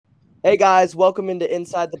Hey guys, welcome into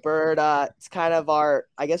Inside the Bird. It's kind of our,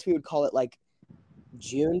 I guess we would call it like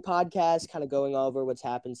June podcast, kind of going over what's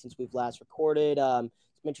happened since we've last recorded. Some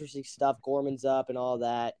interesting stuff. Gorman's up and all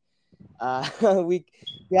that. Uh, we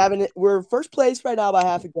we haven't. We're first place right now by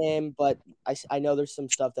half a game, but I know there's some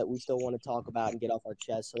stuff that we still want to talk about and get off our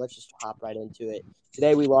chest. So let's just hop right into it.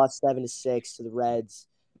 Today we lost 7-6 to the Reds.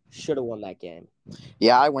 Should have won that game.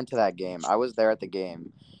 Yeah, I went to that game. I was there at the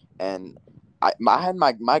game, and I had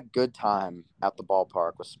my good time at the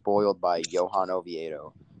ballpark was spoiled by Johan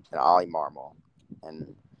Oviedo and Ali Marmol,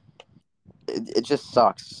 and it just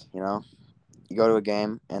sucks. You go to a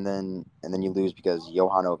game and then you lose because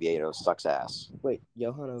Johan Oviedo sucks ass. Wait,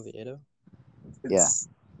 Johan Oviedo? Yeah,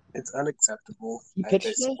 It's unacceptable He at pitched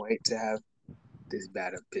this today? point to have this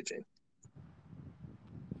bad of pitching,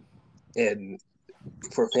 and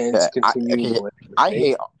for fans yeah. to continue to I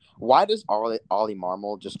hate. Why does Ali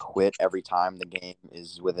Marmol just quit every time the game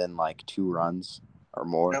is within like 2 runs or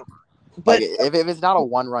more? No. But if it's not a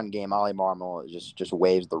 1-run game, Ali Marmol just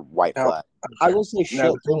waves the white No. flag. I will say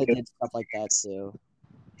No, Schilt kind of did stuff like that too.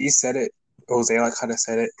 He said it. Jose kind of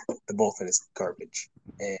said it. The bullpen is garbage,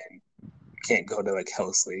 and you can't go to like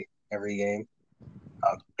Helsley every game.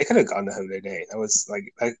 They could have gone to him today. That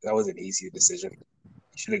was an easy decision.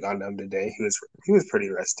 He should have gone to him today. He was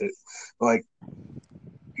pretty rested, but like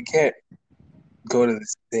you can't go to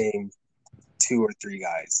the same 2 or 3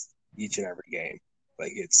 guys each and every game.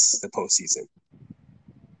 Like it's the postseason.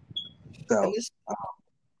 So And this,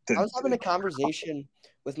 I was having a conversation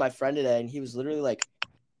with my friend today, and he was literally like,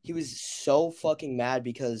 he was so fucking mad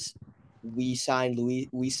because we signed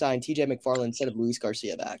TJ McFarland instead of Luis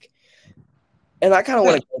Garcia back. And I kind of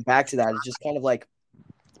want to go back to that. It's just kind of like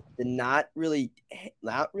the not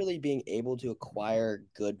really being able to acquire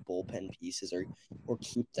good bullpen pieces or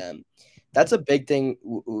keep them. That's a big thing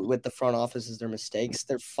with the front office is their mistakes.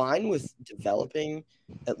 They're fine with developing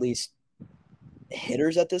at least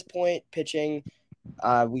hitters at this point, pitching.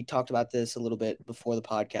 We talked about this a little bit before the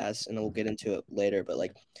podcast, and we'll get into it later. But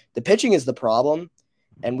like, the pitching is the problem,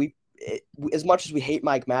 and as much as we hate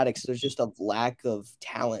Mike Maddox, there's just a lack of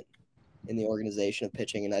talent in the organization of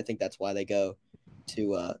pitching, and I think that's why they go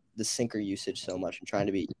to the sinker usage so much and trying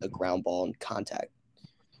to be a ground ball and contact.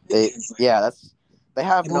 They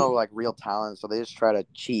have no like real talent, so they just try to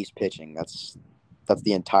cheese pitching. That's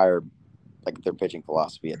the entire like their pitching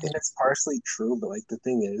philosophy. I think that's partially true, but like the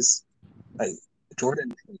thing is, like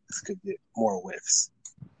Jordan Hicks could get more whiffs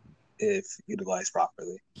if utilized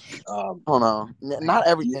properly. Oh no, not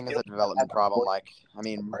everything is a development problem. Like I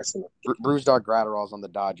mean, Brusdar Gratterall's on the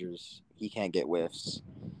Dodgers. He can't get whiffs.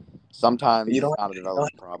 Sometimes it's not a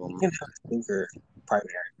development problem. You can have a sinker primary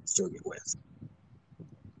and still get whiffs.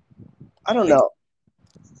 I don't know.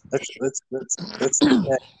 Let's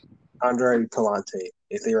look at Andre Palante.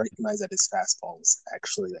 If they recognize that his fastball is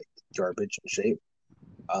actually like garbage in shape,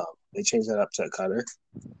 they change that up to a cutter.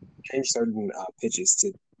 Change certain pitches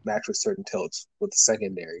to match with certain tilts with the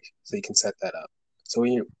secondary, so you can set that up. So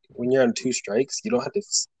when you're on 2 strikes, you don't have to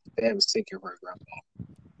spam sinker for a ground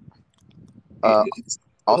ball.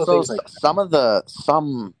 Also,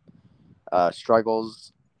 some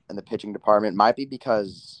struggles in the pitching department might be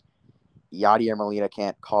because Yadier Molina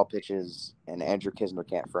can't call pitches and Andrew Kisner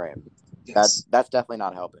can't frame. Yes. That's definitely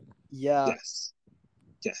not helping. Yeah.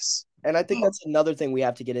 Yes. And I think that's another thing we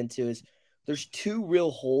have to get into is there's 2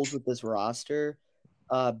 real holes with this roster.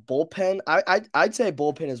 Bullpen, I'd say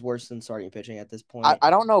bullpen is worse than starting pitching at this point. I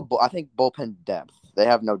don't know. I think bullpen depth. They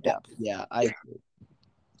have no depth. Yeah, I agree.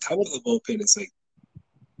 Top of the bullpen is like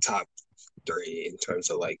top 3 in terms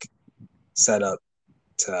of like setup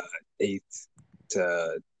to 8th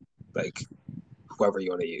to like whoever you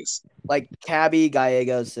want to use. Like Cabby,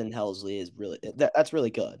 Gallegos, and Helsley is that's really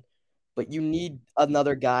good. But you need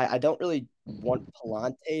another guy. I don't really want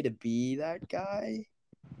Palante to be that guy.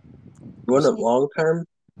 You want him long term?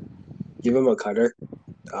 Give him a cutter,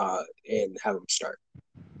 and have him start.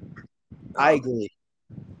 I agree.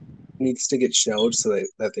 Needs to get showed so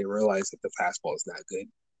that they realize that the fastball is not good,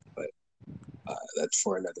 but that's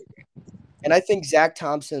for another game. And I think Zach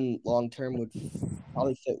Thompson long term would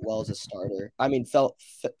probably fit well as a starter. I mean,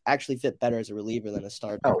 actually fit better as a reliever than a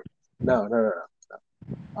starter. Oh, no.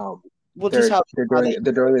 Well, they're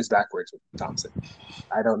doing this backwards with Thompson.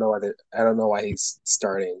 I don't know why he's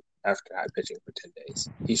starting after not pitching for 10 days.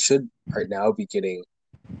 He should right now be getting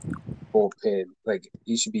bullpen. Like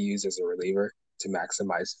he should be used as a reliever to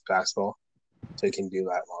maximize fastball, so he can do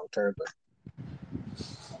that long term. But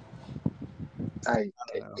I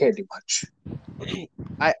can't do much.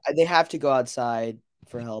 They have to go outside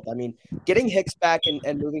for help. I mean, getting Hicks back and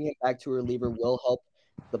moving him back to a reliever will help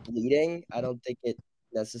the bleeding. I don't think it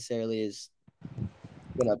necessarily is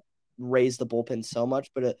gonna raise the bullpen so much,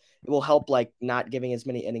 but it will help like not giving as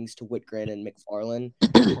many innings to Whitgren and McFarland.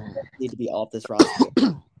 They need to be off this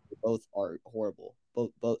roster. Both are horrible.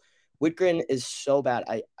 Both Whitgren is so bad.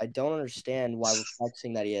 I don't understand why we're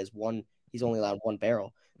flexing that he's only allowed one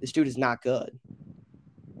barrel. This dude is not good.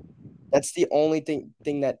 That's the only thing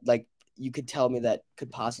that like you could tell me that could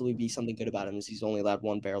possibly be something good about him is he's only allowed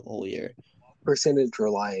one barrel the whole year. Percentage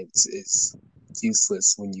reliance is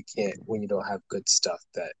useless when you don't have good stuff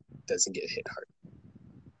that doesn't get hit hard.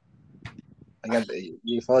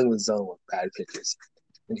 You're falling in the zone with bad pitchers,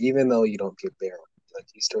 and even though you don't get barrel, like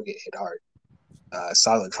you still get hit hard.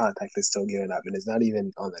 Solid contact is still given up, and it's not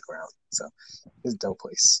even on the ground. So it's no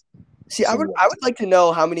place. See, I would like to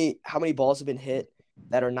know how many balls have been hit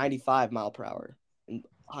that are 95 mile per hour and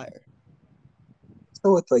higher.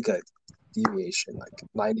 So with like a deviation like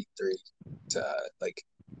 93 to like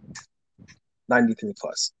 93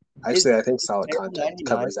 plus. Actually, I think solid contact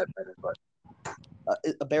covers that better. But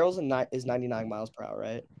a barrel is 99 miles per hour,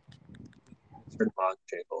 right? For the bond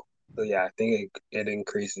table. So yeah, I think it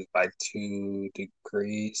increases by 2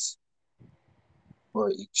 degrees for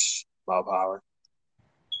each mile per hour.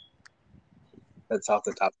 That's off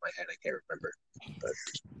the top of my head. I can't remember. But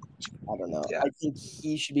I don't know. Yeah. I think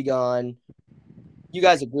he should be gone. You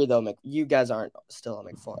guys agree though, you guys aren't still on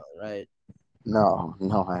McFarland, right? No,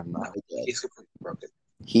 I am not. He's completely broken.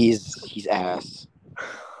 He's ass.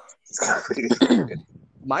 He's completely broken.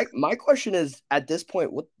 My question is, at this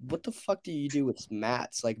point, what the fuck do you do with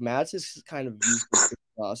Mats? Like, Mats is kind of useless to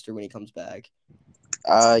the roster when he comes back.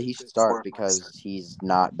 He should start because he's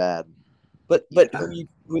not bad. But who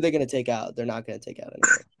are they going to take out? They're not going to take out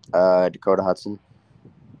anyone. Dakota Hudson.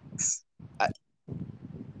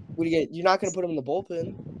 What do you get? You're not going to put him in the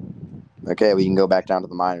bullpen. Okay, we can go back down to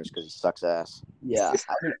the minors because he sucks ass. Yeah,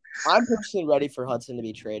 I'm personally ready for Hudson to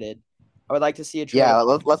be traded. I would like to see a trade. Yeah,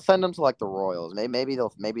 let's send him to like the Royals. Maybe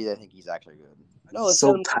they think he's actually good. No,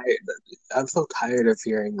 I'm so tired of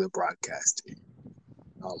hearing the broadcast.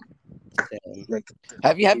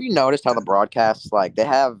 Have you noticed how the broadcasts like they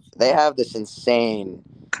have this insane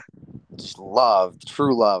just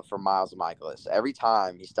true love for Miles Michaelis. Every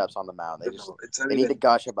time he steps on the mound, they need to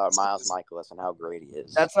gush about Miles Michaelis and how great he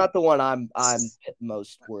is. That's not the one I'm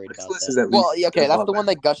most worried about. Well, okay, that's the one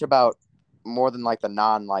they gush about more than like the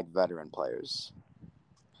non veteran players.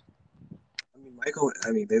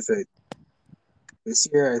 This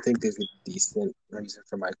year I think there's a decent reason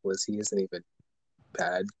for Michaelis. He isn't even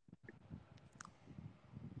bad.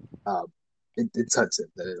 It's Hudson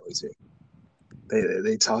that annoys me.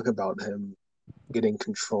 They talk about him getting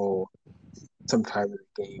control sometime in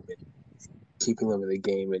the game and keeping them in the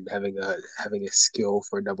game and having a skill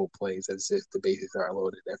for double plays as if the bases are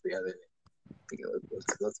loaded every other day.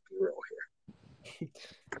 Let's be real here.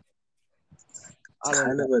 I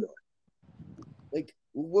don't know. Like,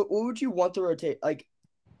 what would you want to rotate? Like,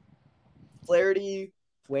 Flaherty,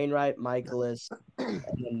 Wainwright, Michaelis, and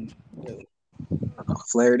then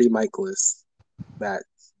Flaherty, Michaelis, Matt,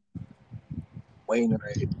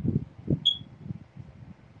 Wainwright.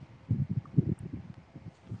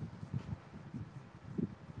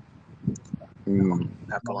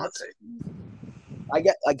 Palante.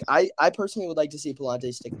 I personally would like to see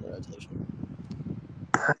Palante stick in the rotation.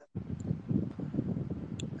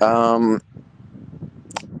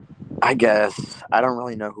 I guess I don't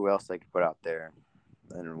really know who else they could put out there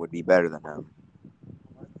and would be better than him.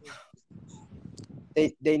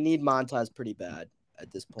 They need Montas pretty bad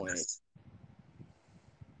at this point.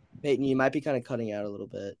 Peyton, you might be kind of cutting out a little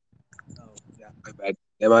bit. Oh, yeah, my bad.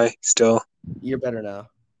 Am I still? You're better now.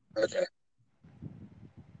 Okay.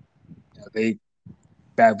 Yeah, they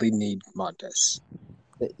badly need Montes.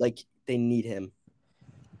 They need him.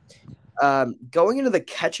 Going into the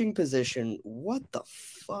catching position, what the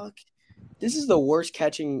fuck? This is the worst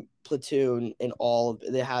catching platoon in all of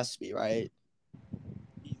it. It has to be, right?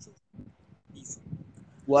 Easily.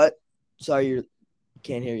 What? Sorry,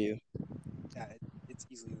 can't hear you. Yeah, it's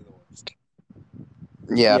easily the worst.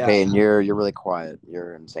 Yeah, Peyton, you're really quiet.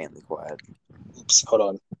 You're insanely quiet. Oops, hold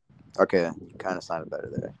on. Okay, you kind of sounded better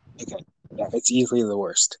there. Okay, yeah, it's easily the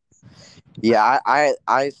worst. Yeah,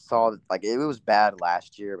 I saw like it was bad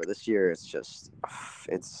last year, but this year it's just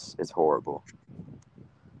it's horrible.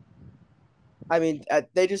 I mean,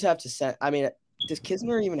 they just have to send. I mean, does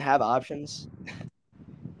Kisner even have options?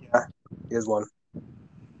 Yeah, he has one.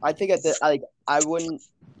 I think I wouldn't.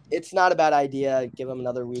 It's not a bad idea. Give him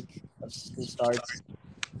another week of some starts,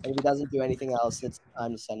 and if he doesn't do anything else, it's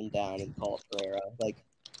time to send him down and call up Herrera. Like,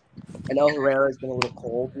 I know Herrera's been a little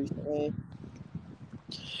cold recently.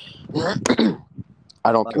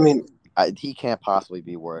 I He can't possibly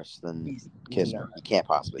be worse than Kisner. No. He can't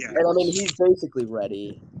possibly. Yeah. Be And I worse. mean, he's basically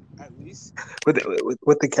ready. At least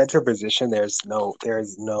with the catcher position, there is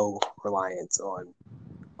no reliance on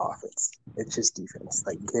offense. It's just defense.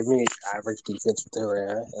 Like, give me average defense with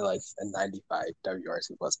Herrera and like a 95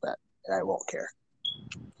 WRC plus bat, and I won't care.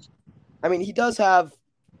 I mean, he does have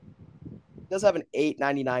an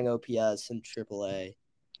 899 OPS in AAA.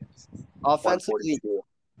 Offensively, 142.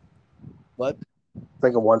 what? It's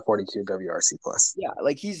like a 142 WRC plus. Yeah,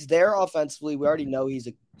 like he's there offensively. We already know he's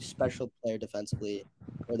a special player defensively,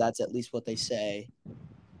 or that's at least what they say.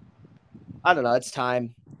 I don't know. It's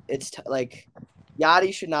time. Like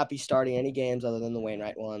Yachty should not be starting any games other than the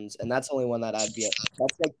Wainwright ones, and that's the only one that I'd be.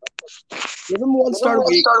 That's like give him one start a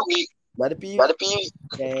week. Let it be.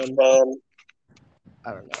 And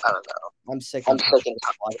I don't know. I'm sick of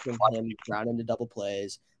watching him ground into double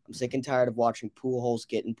plays. I'm sick and tired of watching Pujols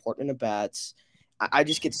get important at bats. I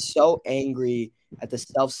just get so angry at the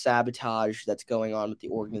self-sabotage that's going on with the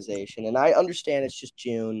organization. And I understand it's just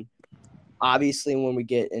June. Obviously, when we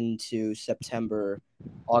get into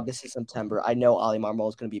August and September, I know Ali Marmol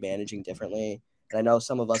is going to be managing differently. And I know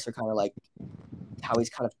some of us are kind of like how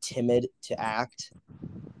he's kind of timid to act.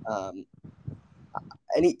 And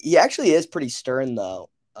he actually is pretty stern, though.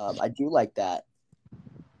 I do like that.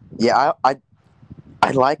 Yeah, I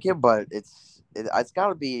like it, but it's got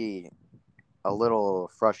to be a little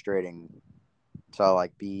frustrating to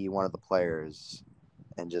like be one of the players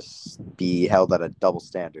and just be held at a double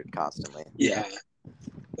standard constantly. Yeah,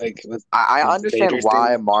 like I understand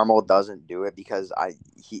why Marmol doesn't do it because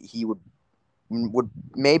he would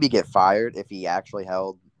maybe get fired if he actually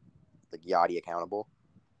held like Yachty accountable.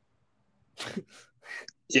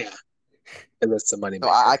 Yeah, and that's the money. So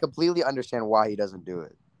I completely understand why he doesn't do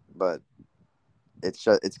it, but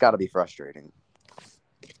it's got to be frustrating.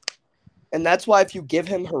 And that's why if you give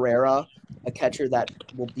him Herrera, a catcher that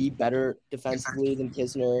will be better defensively than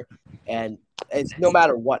Kisner, and it's no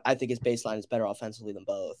matter what, I think his baseline is better offensively than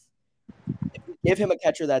both. If you give him a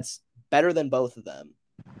catcher that's better than both of them,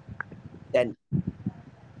 then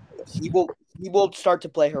he will start to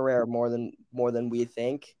play Herrera more than we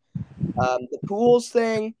think. The Pujols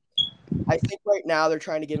thing, I think right now they're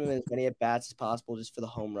trying to give him as many at bats as possible just for the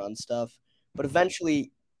home run stuff. But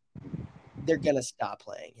eventually, they're gonna stop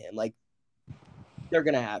playing him. Like they're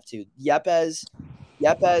gonna have to. Yepes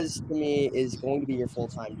to me is going to be your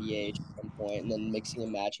full-time DH at some point, and then mixing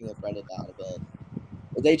and matching with Brendan Donovan.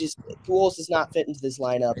 Pujols does not fit into this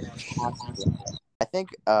lineup. I think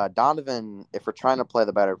Donovan, if we're trying to play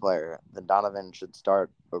the better player, then Donovan should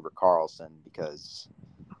start over Carlson because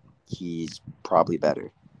he's probably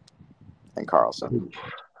better than Carlson.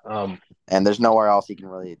 And there's nowhere else he can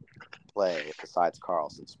really play besides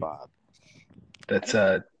Carlson's spot. That's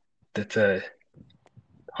a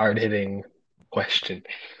hard-hitting question.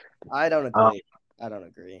 I don't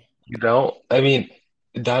agree. You don't? I mean,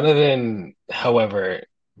 Donovan, however,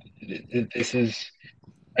 this is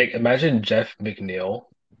like imagine Jeff McNeil,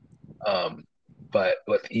 but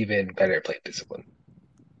with even better plate discipline,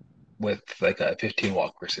 with like a 15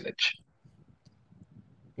 walk percentage.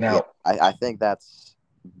 Now, yeah, I think that's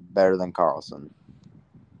better than Carlson.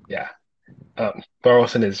 Yeah.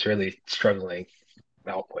 Carlson is really struggling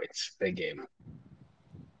out points the game.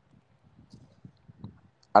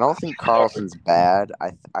 I don't think Carlson's bad.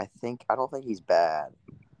 I don't think he's bad,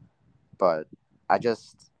 but I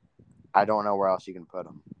don't know where else you can put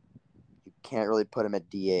him. You can't really put him at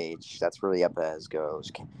DH. That's where the Yepes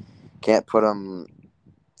goes. Can't put him.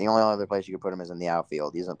 The only other place you can put him is in the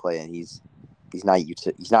outfield. He doesn't play, and he's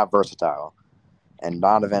not versatile. And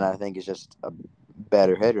Donovan, I think, is just a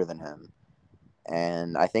better hitter than him.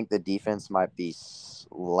 And I think the defense might be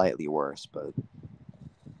slightly worse, but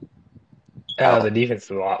the defense is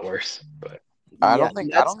a lot worse. But I don't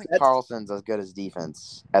think Carlson's as good a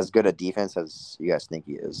defense as you guys think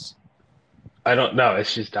he is. I don't know.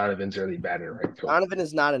 It's just Donovan's really bad at right field. Donovan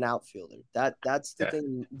is not an outfielder. That's the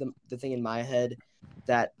thing. The thing in my head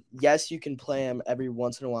that yes, you can play him every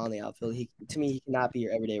once in a while in the outfield. He cannot be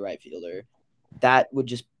your everyday right fielder. That would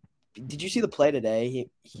just. Did you see the play today?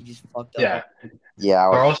 He just fucked up. Yeah.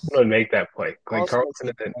 Carlson would make that play. Like Carlson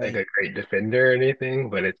isn't like a great defender or anything,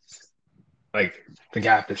 but it's like the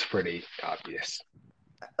gap is pretty obvious.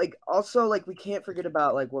 Like also, like we can't forget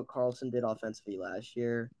about like what Carlson did offensively last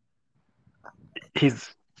year.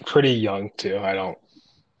 He's pretty young too. I don't.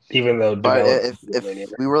 Even though, but if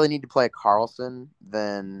we really need to play Carlson,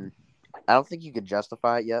 then I don't think you could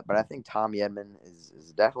justify it yet. But I think Tommy Edman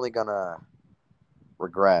is definitely gonna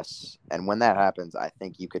regress, and when that happens, I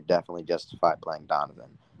think you could definitely justify playing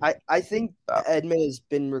Donovan. I think Edman has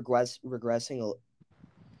been regressing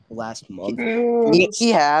last month.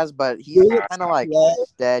 He has, but he's kind of like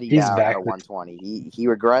steadied He's out back at 120. He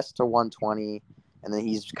regressed to 120, and then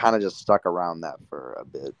he's kind of just stuck around that for a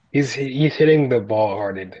bit. He's hitting the ball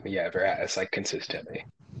harder than he ever has, like consistently.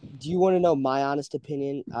 Do you want to know my honest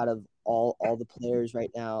opinion out of all the players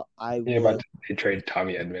right now? About to trade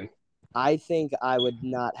Tommy Edman. I think I would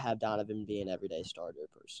not have Donovan be an everyday starter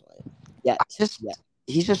personally. Yeah,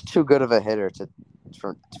 he's just too good of a hitter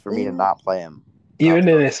for me to not play him. Even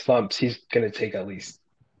in his slumps, he's gonna take at least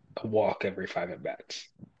a walk every 5 at bats.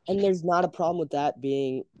 And there's not a problem with that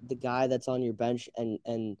being the guy that's on your bench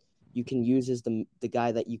and you can use as the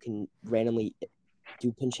guy that you can randomly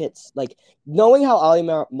do pinch hits. Like, knowing how Ali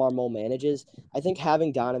Marmol manages, I think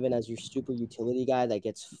having Donovan as your super utility guy that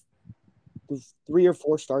gets 3 or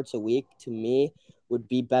 4 starts a week, to me, would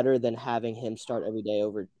be better than having him start every day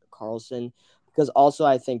over Carlson. Because also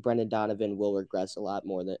I think Brendan Donovan will regress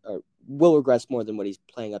more than what he's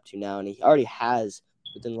playing up to now, and he already has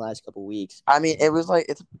within the last couple of weeks. I mean, it was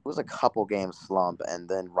a couple game slump, and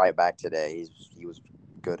then right back today, he was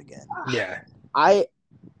good again. Yeah,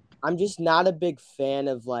 I'm just not a big fan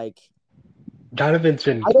of like. Donovan's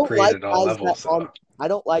been great at all levels. I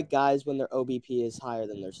don't like guys when their OBP is higher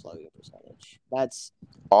than their slugging percentage. That's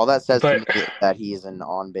all that says to me that he's an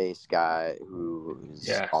on-base guy who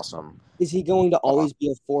is awesome. Is he going to always be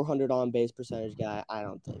a 400 on-base percentage guy? I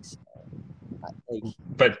don't think so.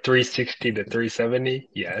 But 360 to 370,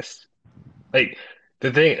 yes. Like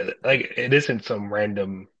the thing, like it isn't some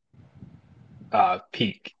random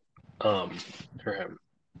peak for him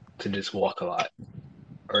to just walk a lot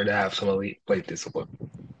or to have some elite plate discipline.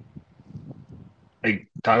 Like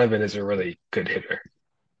Donovan is a really good hitter.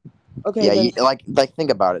 Okay. Yeah, like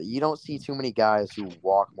think about it. You don't see too many guys who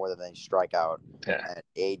walk more than they strike out at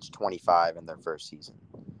age 25 in their first season.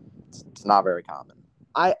 It's not very common.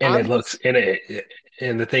 And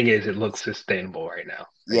the thing is, it looks sustainable right now.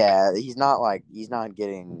 Yeah, he's not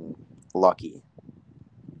getting lucky.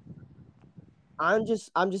 I'm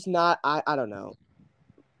just not. I don't know.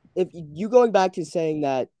 If you going back to saying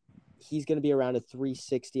that he's going to be around a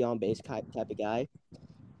 360 on base type of guy.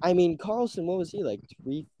 I mean, Carlson, what was he like?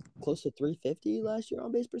 Close to 350 last year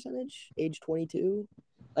on base percentage, age 22.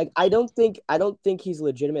 Like, I don't think he's a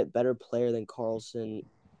legitimate better player than Carlson.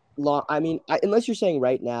 I mean, unless you're saying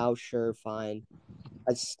right now, sure, fine.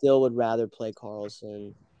 I still would rather play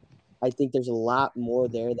Carlson. I think there's a lot more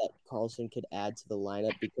there that Carlson could add to the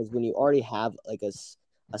lineup because when you already have like a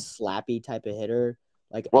slappy type of hitter,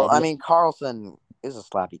 like I mean, Carlson is a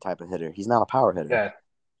slappy type of hitter. He's not a power hitter. Yeah.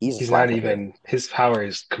 He's not even his power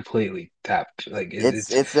is completely tapped. Like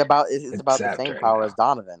it's about the same power as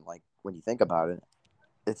Donovan. Like when you think about it,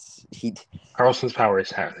 Carlson's power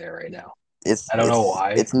is not there right now. I don't know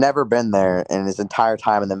why. It's never been there, and his entire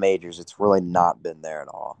time in the majors, it's really not been there at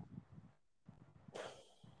all.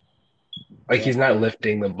 Like he's not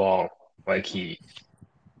lifting the ball like yeah.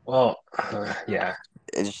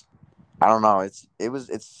 I don't know.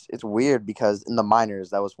 It's weird because in the minors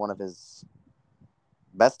that was one of his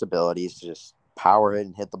best abilities to just power it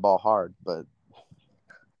and hit the ball hard, but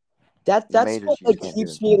that's what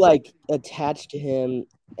keeps me like attached to him,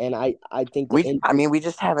 and I think we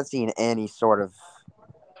just haven't seen any sort of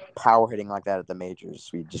power hitting like that at the majors.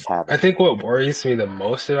 We just haven't. I think what worries me the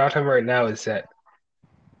most about him right now is that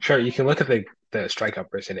sure you can look at the strikeout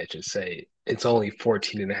percentage and say it's only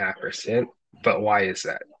 14.5%, but why is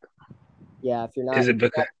that? Yeah, if you're not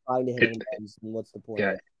trying to hit balls, then what's the point?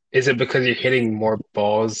 Yeah. Is it because you're hitting more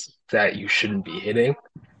balls that you shouldn't be hitting,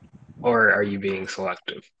 or are you being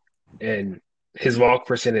selective? And his walk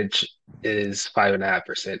percentage is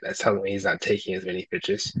 5.5%. That's telling me he's not taking as many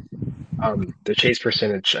pitches. The chase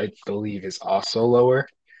percentage, I believe, is also lower,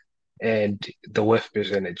 and the whiff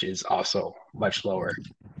percentage is also much lower.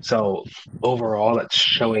 So overall, that's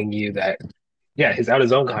showing you that, his out of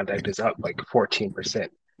zone contact is up like 14%.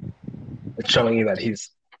 It's showing you that he's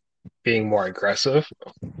being more aggressive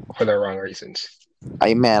for the wrong reasons.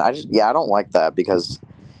 I don't like that because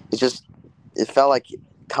it felt like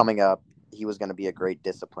coming up he was going to be a great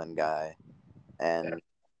disciplined guy, and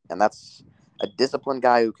that's a disciplined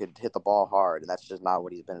guy who could hit the ball hard, and that's just not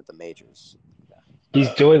what he's been at the majors. He's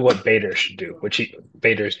doing what Bader should do,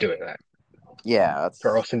 Bader's doing that. Yeah,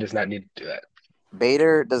 Carlson does not need to do that.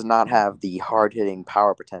 Bader does not have the hard hitting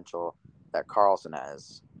power potential that Carlson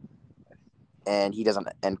has. And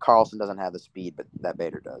Carlson doesn't have the speed that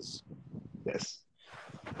Bader does. Yes.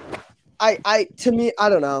 To me, I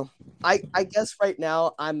don't know. I guess right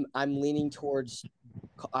now I'm obviously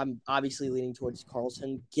leaning towards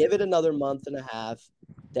Carlson. Give it another month and a half.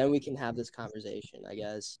 then we can have this conversation, I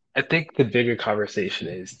guess. I think the bigger conversation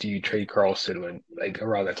is, do you trade Carlson when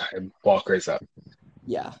around the time Walker's up?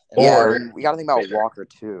 Yeah. Yeah, we got to think about Walker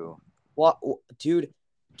too. What, dude?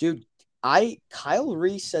 Kyle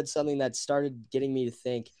Reese said something that started getting me to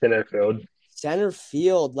think. Center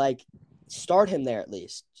field, like, start him there at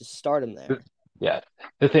least. Just start him there. Yeah.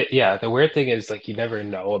 The weird thing is, like, you never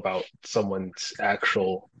know about someone's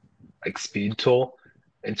actual speed tool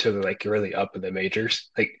until they're really up in the majors.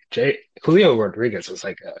 Like Julio Rodriguez was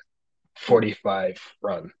like a 45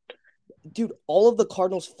 run. Dude, all of the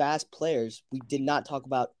Cardinals' fast players, we did not talk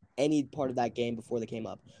about any part of that game before they came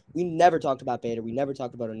up. We never talked about Bader. We never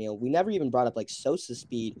talked about O'Neill. We never even brought up Sosa's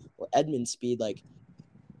speed or Edman's speed. Like,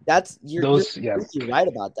 that's you're right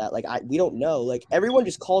about that. Like, we don't know. Like, everyone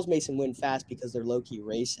just calls Mason Wynn fast because they're low key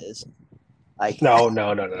racist. Like, no.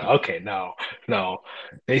 Okay, no.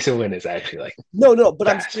 Mason Wynn is actually no. But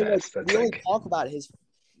fast, I'm saying we only talk about his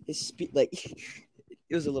speed. Like,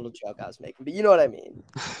 it was a little joke I was making, but you know what I mean.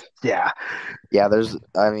 Yeah. They're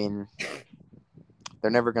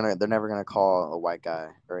never gonna call a white guy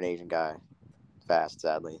or an Asian guy fast,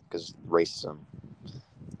 sadly, because racism.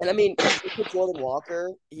 And I mean, if you put Jordan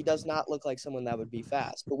Walker, he does not look like someone that would be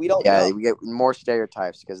fast. But we don't know. Yeah, we get more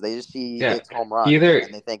stereotypes because they just see hits home runs and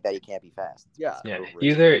they think that he can't be fast. Yeah.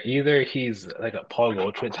 Either he's like a Paul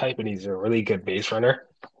Goldschmidt type and he's a really good base runner,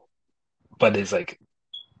 but is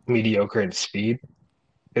mediocre in speed.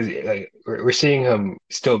 Because we're seeing him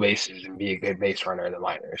steal bases and be a good base runner in the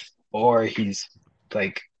minors, or he's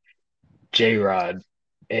like J-Rod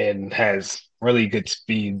and has really good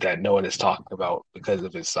speed that no one is talking about because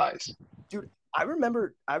of his size. Dude, I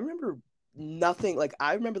remember nothing. Like,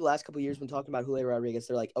 I remember the last couple of years when talking about Julio Rodriguez,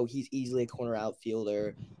 they're like, oh, he's easily a corner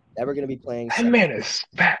outfielder, never going to be playing. That man is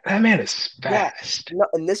fast. Yeah. No,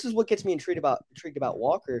 and this is what gets me intrigued about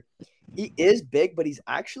Walker. He is big, but he's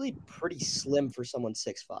actually pretty slim for someone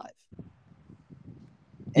 6'5".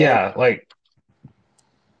 Yeah,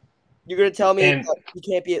 you're gonna tell me he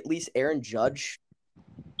can't be at least Aaron Judge,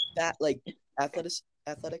 that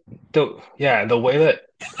athletic. The way that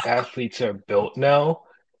athletes are built now,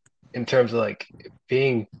 in terms of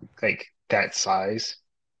being that size,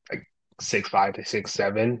 6'5" to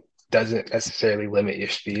 6'7", doesn't necessarily limit your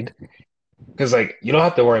speed, because you don't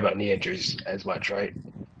have to worry about knee injuries as much, right?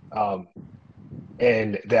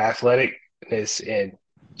 And the athleticness and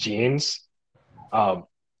genes,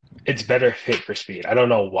 it's better fit for speed. I don't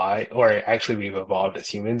know why, or actually we've evolved as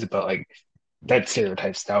humans, but that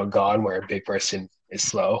stereotype's now gone where a big person is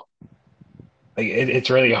slow. It's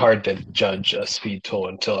really hard to judge a speed tool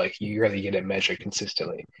until you really get it measured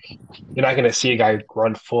consistently. You're not gonna see a guy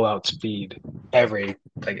run full out speed every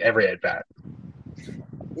at bat.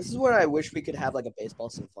 This is where I wish we could have a baseball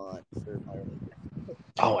savant for minor league.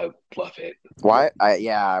 Oh, I love it. Why?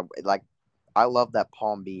 I love that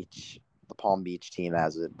Palm Beach. The Palm Beach team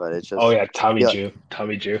has it, but it's just. Oh yeah, Tommy Jew. Yeah,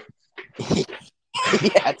 Tommy Jew.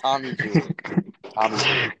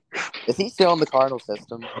 Is he still in the Cardinal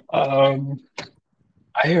system? I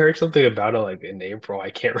heard something about it in April.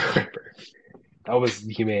 I can't remember. That was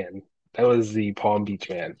He-Man. That was the Palm Beach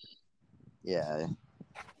man. Yeah.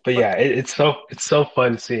 But yeah, it's so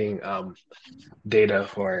fun seeing data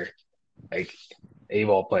for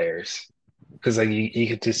A-ball players, because you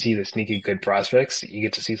get to see the sneaky good prospects. You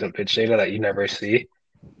get to see some pitch data that you never see.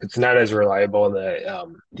 It's not as reliable in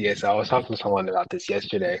the DSL. I was talking to someone about this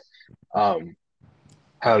yesterday.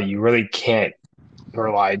 How you really can't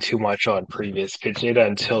rely too much on previous pitch data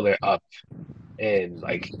until they're up in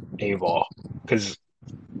A-ball, because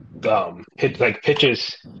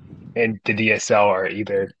pitches in the DSL are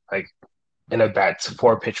either in a bat's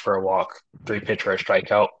 4 pitch for a walk, 3 pitch for a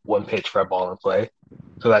strikeout, 1 pitch for a ball in play.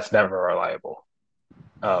 So that's never reliable.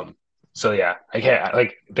 So yeah, I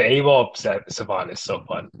can't the A-ball savant is so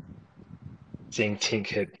fun. Seeing Tink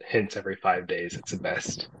hit hints every 5 days, it's the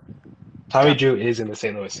best. Tommy Drew is in the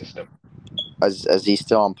St. Louis system. Is he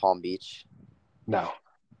still on Palm Beach? No,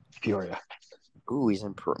 Peoria. Ooh, he's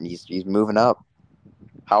moving up.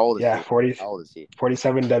 How old is he? Yeah, 40. How old is he?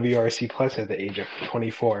 47 WRC plus at the age of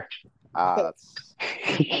 24.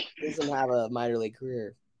 He doesn't have a minor league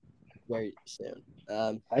career very soon.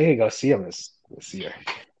 I can go see him this year.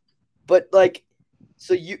 But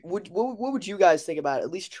so what would you guys think about at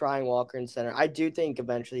least trying Walker in center? I do think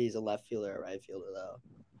eventually he's a left fielder or right fielder though.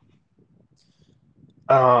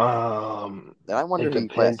 Then I wonder who you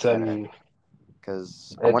play center.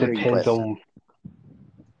 Because I wonder who you play center.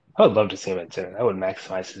 I would love to see him at center. That would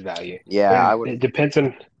maximize his value. Yeah, I would. It depends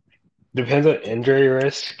on injury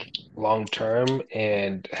risk long term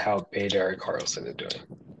and how Bader or Carlson is doing.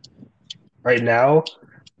 Right now,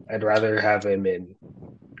 I'd rather have him in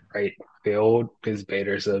right field because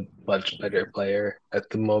Bader's a much better player at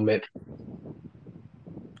the moment.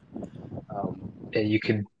 And you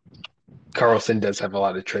could Carlson does have a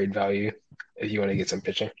lot of trade value if you want to get some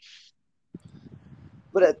pitching.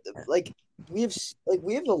 But we have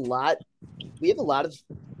a lot of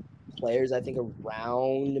players I think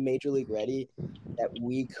around Major League Ready that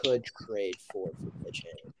we could trade for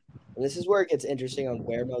pitching. And this is where it gets interesting on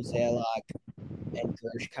where Mozeliak and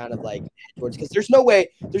Gersh kind of like head towards, because there's no way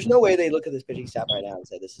they look at this pitching staff right now and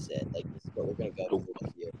say this is it. Like, this is what we're gonna go to for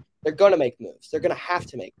this year. They're gonna make moves. They're gonna have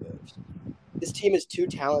to make moves. This team is too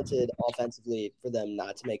talented offensively for them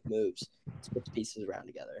not to make moves to put the pieces around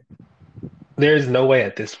together. There's no way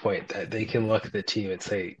at this point that they can look at the team and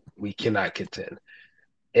say we cannot contend.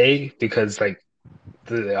 A, because like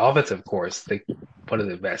the offensive course, they one of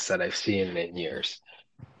the best that I've seen in years.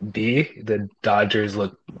 B, the Dodgers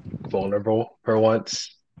look vulnerable for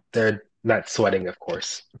once. They're not sweating, of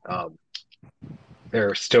course.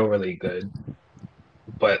 They're still really good,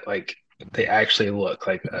 but like they actually look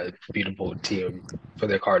like a beatable team for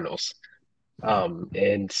the Cardinals.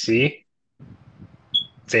 And C,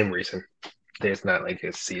 same reason. There's not like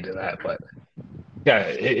a C to that, but yeah,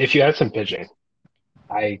 if you had some pitching,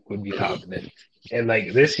 I would be confident. And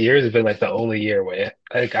like this year has been like the only year where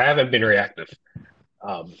like I haven't been reactive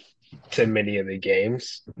to many of the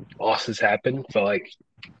games. Losses happen, but like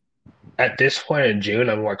at this point in June,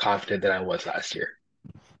 I'm more confident than I was last year.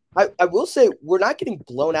 I will say we're not getting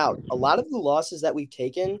blown out. A lot of the losses that we've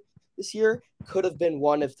taken this year could have been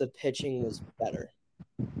won if the pitching was better.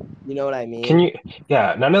 You know what I mean?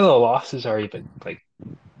 Yeah, none of the losses are even like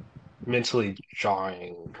mentally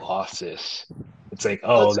jarring losses. It's like,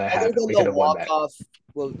 oh, that happened. We could have won that.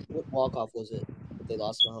 Well, what walk-off was it? They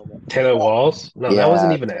lost in home. Taylor Walls? No, that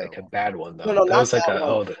wasn't even like a bad one though. No, that was like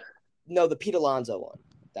the Pete Alonso one.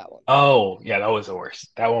 That one. Oh, yeah, that was the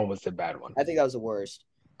worst. That one was the bad one. I think that was the worst.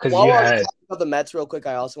 Because you had talking about the Mets real quick,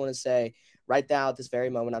 I also want to say right now at this very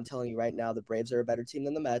moment, I'm telling you right now, the Braves are a better team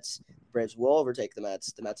than the Mets. The Braves will overtake the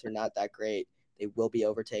Mets. The Mets are not that great. They will be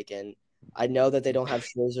overtaken. I know that they don't have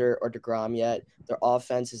Scherzer or DeGrom yet. Their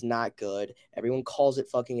offense is not good. Everyone calls it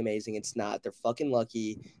fucking amazing. It's not. They're fucking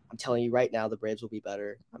lucky. I'm telling you right now, the Braves will be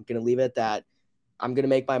better. I'm going to leave it at that. I'm going to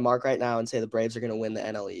make my mark right now and say the Braves are going to win the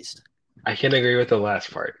NL East. I can agree with the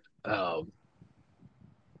last part.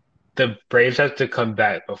 The Braves have to come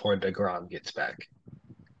back before DeGrom gets back.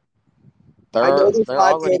 They're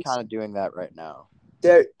already kind of doing that right now.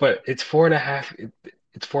 But it's 4.5.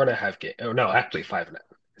 It's 4.5 games. Oh no, actually 5.5.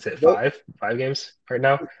 Is it 5? 5 games right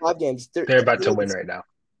now? 5 games. They're about to win right now.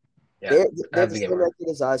 Yeah, they're the same record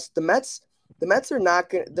as us. The Mets are not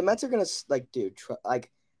gonna. The Mets are gonna like, dude. Like,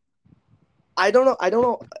 I don't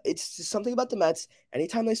know. It's just something about the Mets.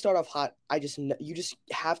 Anytime they start off hot, you just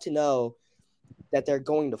have to know that they're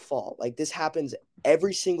going to fall. Like, this happens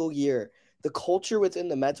every single year. The culture within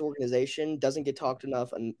the Mets organization doesn't get talked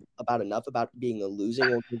enough about being a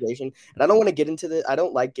losing organization. And I don't want to get into this. I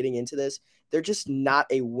don't like getting into this. They're just not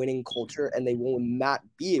a winning culture, and they will not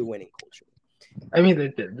be a winning culture. I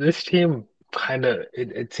mean, this team kind of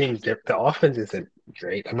it seems different. The offense isn't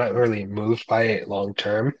great. I'm not really moved by it long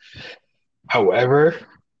term. However,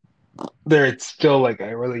 it's still like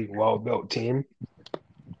a really well built team.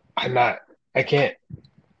 I can't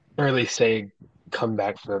really say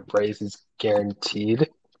comeback for the Braves is guaranteed.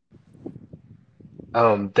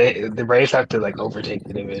 The Braves have to like overtake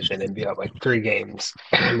the division and be up like 3 games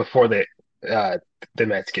before the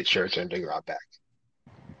Mets get Scherzer and DeGrom back.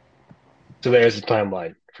 So there's a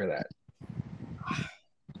timeline for that.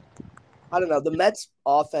 I don't know. The Mets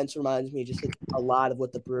offense reminds me just a lot of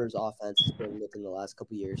what the Brewers offense has been within the last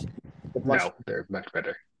couple of years. No, they're much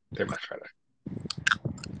better. They're much better.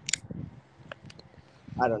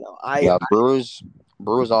 I don't know.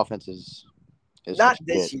 Brewers offense is not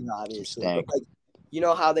this year, obviously. But like, you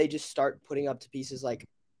know how they just start putting up to pieces like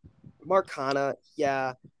Mark Canha,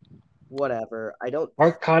 yeah, whatever.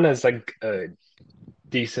 Mark Canha is like a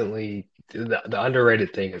decently the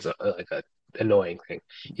underrated thing is like a annoying thing.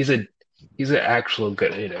 He's an actual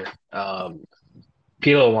good hitter.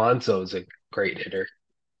 Pete Alonso is a great hitter,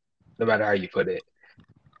 no matter how you put it.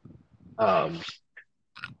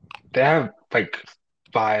 They have like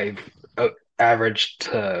 5 average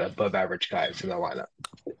to above average guys in the lineup.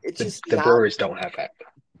 The Brewers don't have that.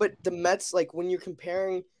 But the Mets, like when you're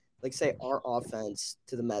comparing, like say our offense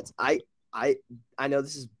to the Mets, I know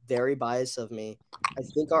this is very biased of me. I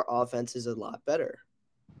think our offense is a lot better.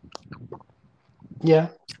 Yeah.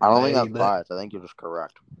 I don't think that's biased. I think you're just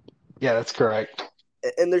correct. Yeah, that's correct.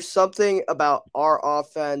 And there's something about our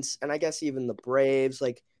offense, and I guess even the Braves,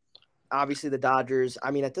 like obviously the Dodgers.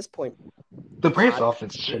 I mean, at this point, The Braves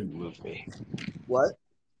offense shouldn't move me. what?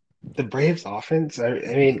 The Braves offense, I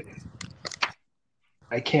mean,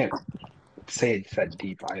 I can't say it's that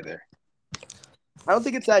deep either. I don't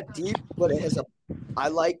think it's that deep, but it has a. I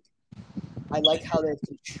like how they've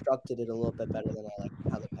constructed it a little bit better than I like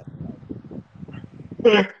how they have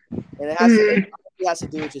it. And it has to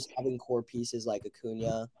do with just having core pieces like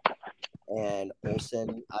Acuna and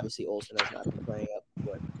Olsen. Obviously, Olsen has not been playing up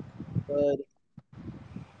what good.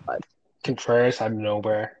 Contreras out of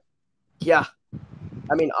nowhere. Yeah,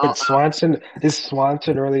 I mean, Is Swanson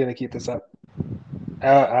really going to keep this up?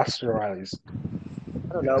 Austin Riley's.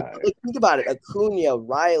 I don't know. But think about it: Acuna,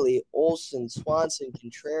 Riley, Olsen, Swanson,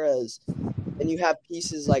 Contreras. And you have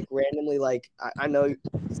pieces like randomly, like I know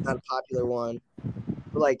it's not a popular one,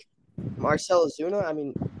 but like Marcell Ozuna. I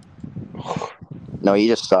mean, no, he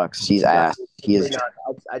just sucks. He's ass. He is.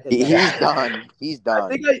 He's done. He's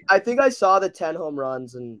done. I think I saw the 10 home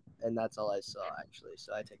runs, and that's all I saw actually.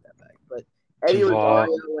 So I take that back. But Eddie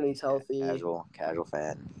Rosario when he's healthy, casual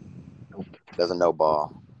fan, doesn't know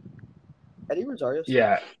ball. Eddie Rosario.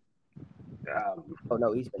 Yeah. Oh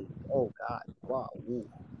no, he's been. Oh God, wow. Ooh.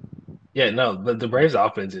 Yeah, no, the Braves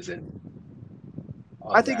offense isn't.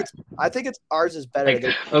 I think it's ours is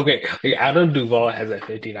better. Like Adam Duvall has a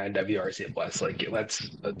 59 WRC plus. Like let's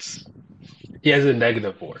he has a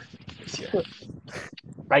 -4 this year.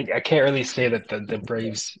 I can't really say that the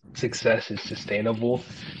Braves' success is sustainable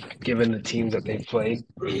given the teams that they've played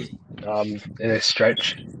in a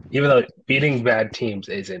stretch. Even though beating bad teams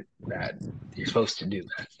isn't bad, you're supposed to do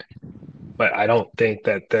that. But I don't think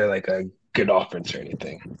that they're like a good offense or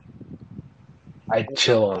anything. I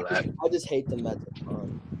chill on that. I just hate the Mets a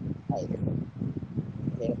ton. I hate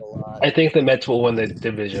them a lot. I think the Mets will win the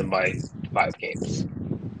division by 5 games.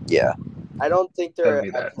 Yeah. I don't think they're a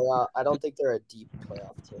deep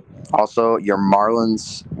playoff team. Man. Also, your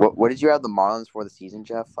Marlins. What did you have the Marlins for the season,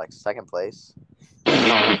 Jeff? Like second place?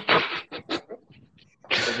 But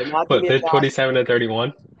they're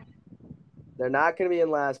 27-31. They're not going to be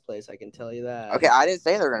in last place. I can tell you that. Okay, I didn't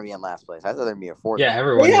say they're going to be in last place. I said they're going to be in fourth. Yeah,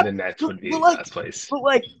 everyone in the Nets would be in last place. But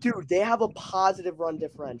like, dude, they have a positive run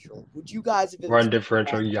differential. Would you guys have run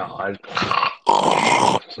differential? Yeah.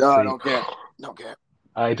 No, I don't care. Don't care.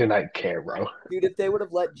 I do not care, bro. Dude, if they would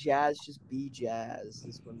have let Jazz just be Jazz,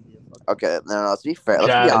 this wouldn't be a fucking. Okay, no. Let's be fair.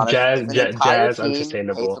 Let's be honest. Jazz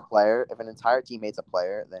unsustainable. If an entire team hates a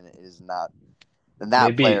player, then it is not. Then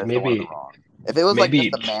that player is the one wrong. If it was like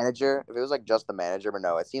just the manager, but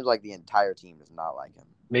no, it seems like the entire team does not like him.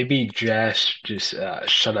 Maybe Jazz just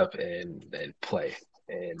shut up and play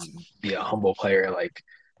and be a humble player like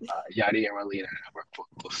Yadier Molina.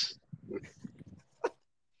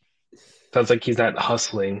 Sounds like he's not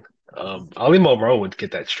hustling. Ali Marmol would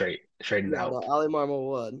get that straightened out. Well, Ali Marmol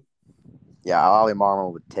would. Yeah, Ali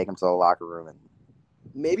Marmol would take him to the locker room and.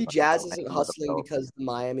 Maybe Jazz isn't hustling because the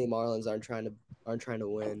Miami Marlins aren't trying to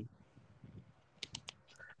win.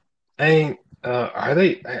 Are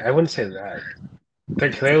they? I wouldn't say that.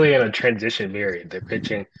 They're clearly in a transition period. Their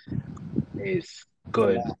pitching is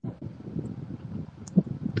good.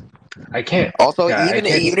 I can't. Also, even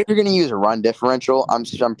if you're going to use a run differential,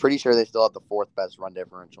 I'm pretty sure they still have the fourth best run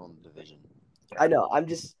differential in the division. I know. I'm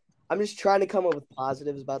just trying to come up with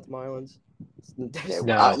positives about the Marlins.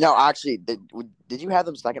 No, actually, did you have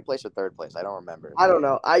them second place or third place? I don't remember. I don't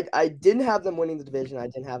know. I didn't have them winning the division. I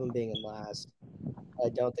didn't have them being in last. I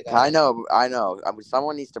don't think I know.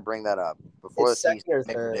 Someone needs to bring that up before the season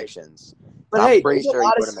make predictions. But hey, there's a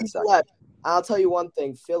lot of season left. I'll tell you one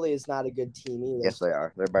thing. Philly is not a good team either. Yes, they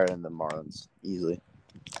are. They're better than the Marlins, easily.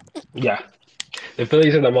 Yeah. The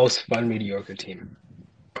Phillies are the most fun, mediocre team.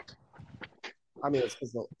 I mean, it's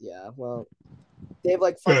because, well, they have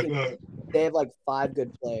like 5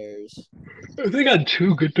 good players. They got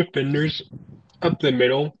 2 good defenders up the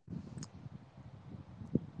middle.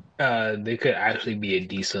 They could actually be a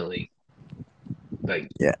decently, like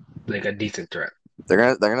a decent threat.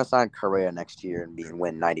 They're gonna sign Correa next year and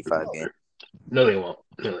win 95 games. No, they won't.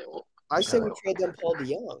 I say we trade them Paul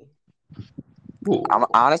DeYoung.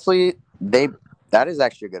 Honestly, that is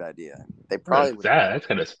actually a good idea. They probably would. That's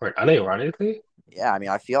kind of smart. Unironically. Yeah, I mean,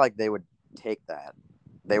 I feel like they would take that.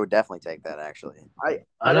 They would definitely take that. Actually,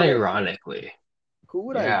 unironically. Who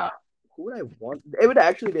would I want? It would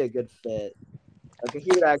actually be a good fit. Okay,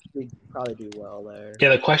 he would actually probably do well there. Yeah,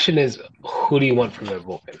 the question is, who do you want from their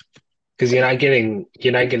bullpen? Because you're not getting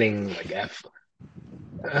like F.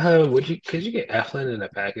 Could you get Eflin in a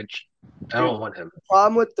package? I don't want him. The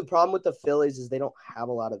problem with the Phillies is they don't have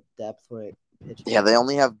a lot of depth when it pitches. Yeah, they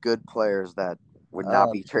only have good players that would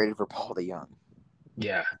not be traded for Paul DeYoung.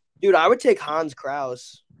 Yeah, dude, I would take Hans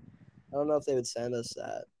Kraus. I don't know if they would send us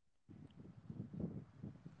that.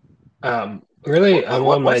 Really, I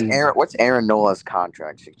won't mind What's Aaron Nola's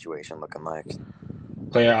contract situation looking like?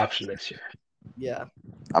 player option this year. Yeah,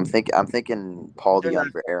 I'm thinking Paul They're DeYoung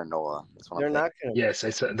not- for Aaron Nola. That's what they're I'm not gonna. Yes,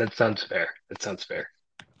 that sounds fair. That sounds fair.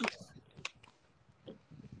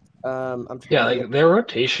 I'm trying Yeah, to like look- their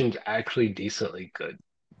rotation's actually decently good.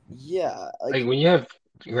 yeah, Like when you have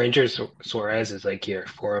Rangers Suarez is like your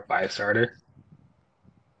 4 or 5 starter.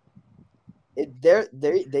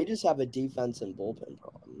 they just have a defense and bullpen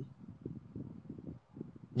problem.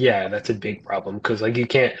 Yeah, that's a big problem because like you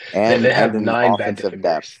can't. And They have an 9 bad offensive defenders.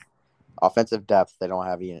 depth. Offensive depth, they don't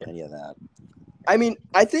have any of that. I mean,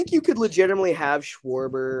 I think you could legitimately have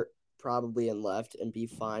Schwarber probably in left and be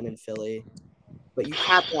fine in Philly, but you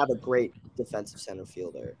have to have a great defensive center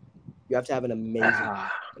fielder. You have to have an amazing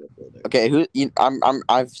center fielder. Okay,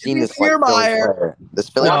 I've seen Jimmy this like Philly Kiermaier. player. This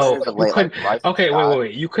Philly No, players of you late, like couldn't. Bryson Okay, Stott.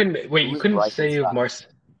 wait. You couldn't. Wait, you Who is couldn't Bryson say Stott? Marce.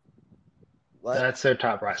 What? That's their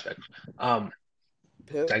top prospect.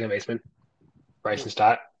 Who? Second baseman, Bryson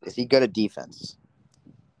Stott. Is he good at defense?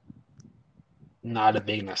 Not a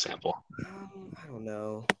big enough sample. I don't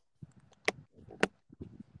know.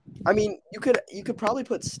 I mean, you could probably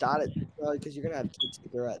put Stott at because you're gonna have Keith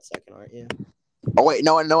Segura at second, aren't you? Oh wait,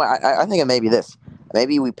 no. I think it may be this.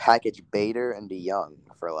 Maybe we package Bader and DeYoung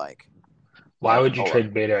for like. Why would you Nola.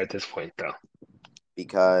 trade Bader at this point, though?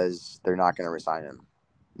 Because they're not going to resign him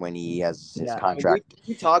when he has his contract.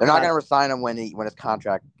 We talk They're not about going to resign him when his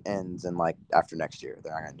contract ends and like after next year.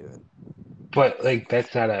 They're not going to do it. But like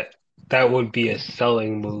that would be a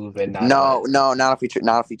selling move and not. Not if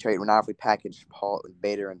we package Paul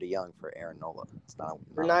Bader and DeYoung for Aaron Nola. It's not.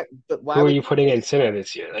 we're not. But why Who are would you putting in center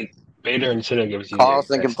this year? Like Bader and center gives you.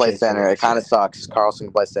 Carlson can best play chance center. this It kind year. of sucks. Carlson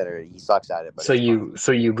can play center. He sucks at it. But So you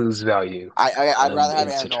lose value. I'd rather have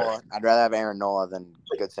in Aaron center. Nola. I'd rather have Aaron Nola than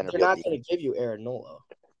good center they're field. not going to give you Aaron Nola?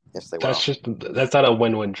 Yes, they will. That's not a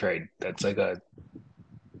win-win trade. That's a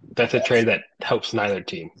trade that helps neither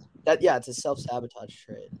team. It's a self-sabotage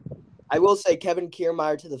trade. I will say Kevin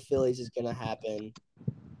Kiermaier to the Phillies is going to happen.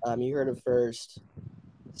 You heard it first.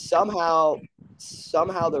 Somehow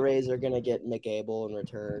the Rays are going to get Mick Abel in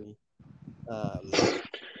return.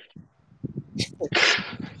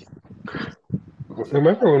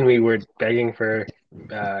 Remember when we were begging for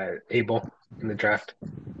Abel in the draft?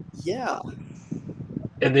 Yeah.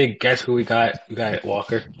 And then guess who we got? We got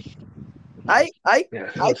Walker. I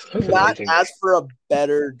was could not amazing. ask for a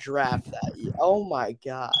better draft that year. Oh my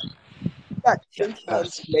god. You got Tim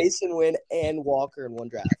Hunt, Mason Wynn, and Walker in one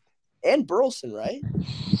draft. And Burleson, right?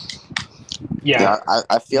 Yeah.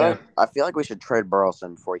 I feel like we should trade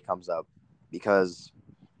Burleson before he comes up, because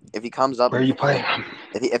if he comes up, Where are you playing him?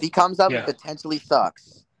 If he comes up and potentially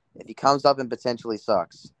sucks, then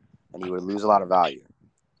he would lose a lot of value.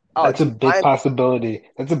 That's a big possibility.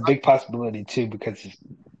 That's a big possibility too, because his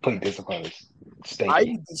plate discipline is stinky. I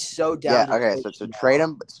would be so down. Yeah. Okay. So trade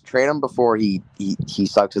him. Trade him before he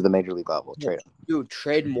sucks at the major league level. Trade him. Dude,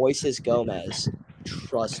 trade Moises Gomez.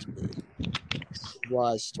 Trust me.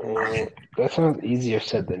 That sounds easier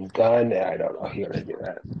said than done. And I don't know if you want to do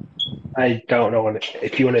that. I don't know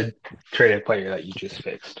if you want to trade a player that you just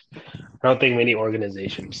fixed. I don't think many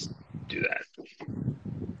organizations do that.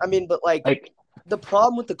 I mean, but like the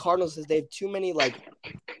problem with the Cardinals is they have too many like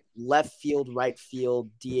left field, right field,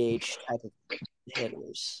 DH type of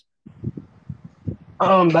hitters.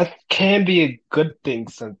 That can be a good thing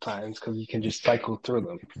sometimes because you can just cycle through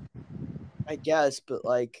them. I guess, but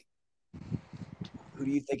like, who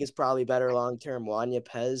do you think is probably better long term, Juan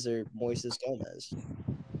Yepez or Moises Gomez?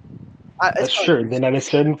 That's true. Then at a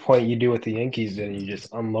certain point, you do what the Yankees did, and you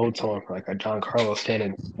just unload someone for like a Giancarlo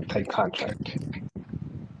Stanton type contract.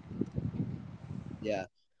 Yeah,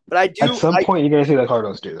 but I do. At some point, you're gonna see the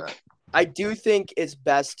Cardinals do that. I do think it's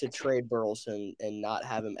best to trade Burleson and not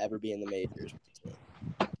have him ever be in the majors.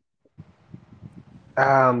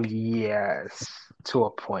 Yes, to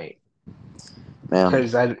a point. Man.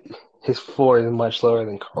 Because his floor is much lower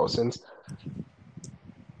than Carlson's.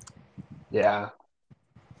 Yeah.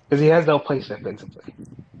 Because he has no place defensively.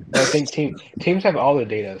 I think teams have all the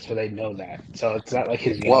data, so they know that. So it's not like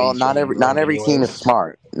his. Well, not every team is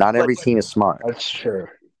smart. Not every team is smart. That's true.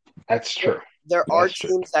 There are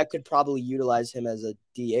teams that could probably utilize him as a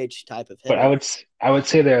DH type of hitter. But I would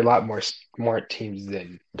say there are a lot more smart teams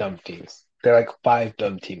than dumb teams. There are like 5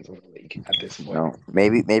 dumb teams in the league at this point. No,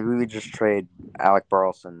 maybe we just trade Alec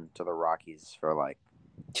Burleson to the Rockies for like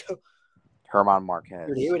Herman Marquez.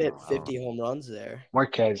 Dude, he would hit 50 home runs there.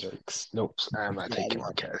 Marquez or nope. I'm not taking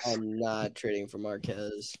Marquez. I'm not trading for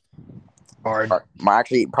Marquez.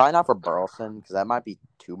 Actually, probably not for Burleson because that might be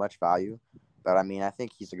too much value. But I mean, I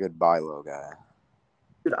think he's a good buy low guy.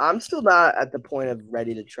 Dude, I'm still not at the point of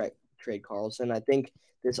ready to trade Carlson. I think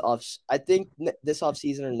this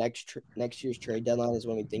offseason or next year's trade deadline is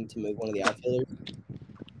when we think to move one of the outfielders.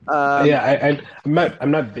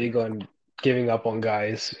 I'm not big on giving up on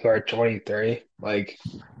guys who are 23. Like,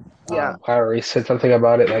 Yeah. I already said something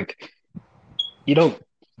about it. Like, you don't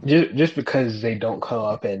just because they don't come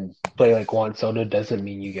up and play like Juan Soto doesn't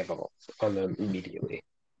mean you give up on them immediately.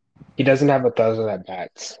 He doesn't have 1,000 at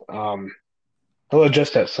bats. He'll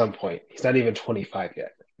adjust at some point. He's not even 25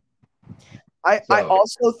 yet. I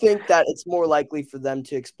also think that it's more likely for them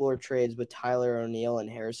to explore trades with Tyler O'Neill and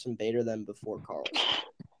Harrison Bader than before Carlson.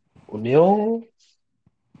 O'Neill?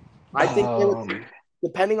 I think they would,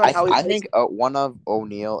 depending on how I think one of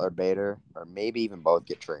O'Neill or Bader, or maybe even both,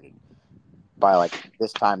 get traded by like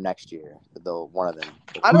this time next year. Though one of them.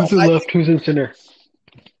 Who's in left? Who's in center?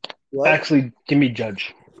 What? Actually, give me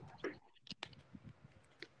Judge.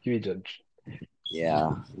 Give me Judge.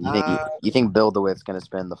 Yeah, you think Bill DeWitt's going to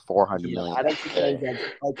spend the $400 million? I don't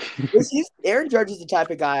think Aaron Judge is the type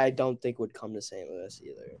of guy I don't think would come to St. Louis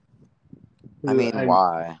either. I mean,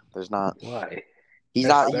 why? There's not. Why? He's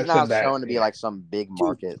not shown to be like some big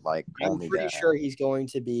market like. I'm pretty sure he's going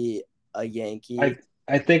to be a Yankee.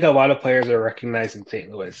 I think a lot of players are recognizing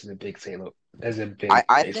St. Louis as a big baseball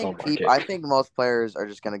market. I think most players are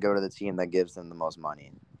just going to go to the team that gives them the most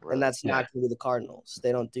money. Really. And that's not going to be the Cardinals.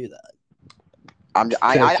 They don't do that. I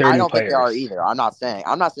don't think they are either. I'm not saying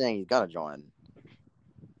he's gonna join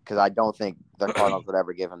because I don't think the Cardinals would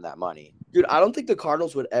ever give him that money. Dude, I don't think the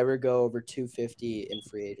Cardinals would ever go over $250 in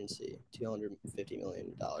free agency, $250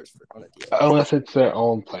 million on a deal. Unless it's their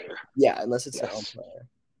own player. Yeah, unless it's their own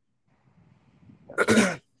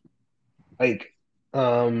player.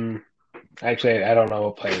 Actually, I don't know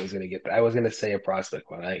what player was gonna get that. I was gonna say a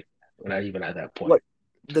prospect when I even at that point. Look,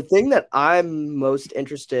 the thing that I'm most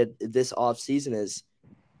interested in this offseason is,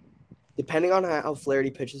 depending on how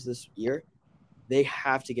Flaherty pitches this year, they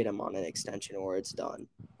have to get him on an extension or it's done.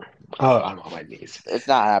 Oh, I'm on my knees. It's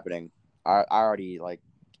not happening. I already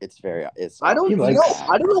it's. I don't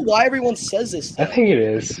know why everyone says this. Though. I think it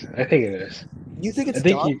is. You think it's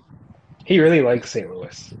done? He really likes St.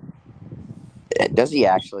 Louis. Does he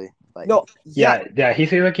actually? No. Yeah. He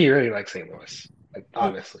seems like he really likes St. Louis.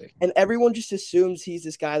 Honestly. And everyone just assumes he's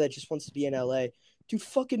this guy that just wants to be in LA. Dude,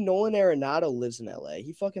 fucking Nolan Arenado lives in LA.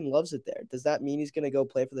 He fucking loves it there. Does that mean he's going to go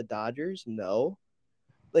play for the Dodgers? No.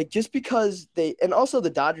 Just because and also the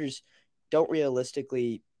Dodgers don't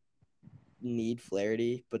realistically need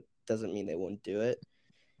Flaherty, but doesn't mean they wouldn't do it.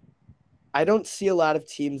 I don't see a lot of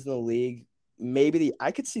teams in the league. Maybe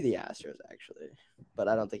I could see the Astros actually, but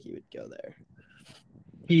I don't think he would go there.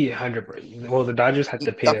 He 100%. Well, the Dodgers have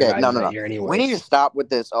to pay their guys that year anyway. We need to stop with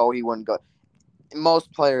this. Oh, he wouldn't go.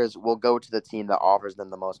 Most players will go to the team that offers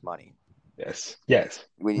them the most money. Yes.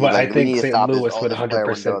 I think St. Louis would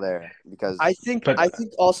 100% go there because I think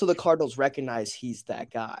also the Cardinals recognize he's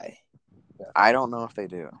that guy. I don't know if they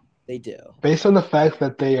do. They do. Based on the fact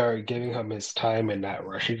that they are giving him his time and not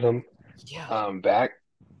rushing him back.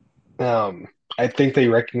 I think they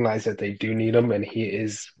recognize that they do need him and he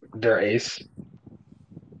is their ace.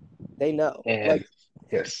 They know. And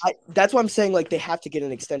yes. That's why I'm saying they have to get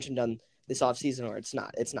an extension done this offseason or it's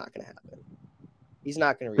not going to happen. He's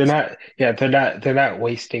not going to they're not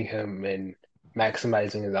wasting him and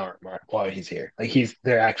maximizing his arm while he's here.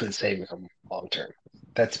 They're actually saving him long term.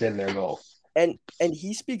 That's been their goal. And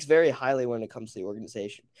he speaks very highly when it comes to the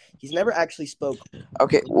organization. He's never actually spoke.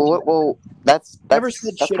 Okay, well, that's kind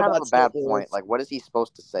of a bad point. What is he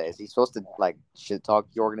supposed to say? Is he supposed to shit talk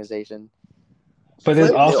the organization? But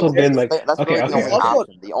there's also been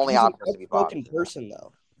the only option to be broken person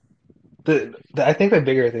though. I think the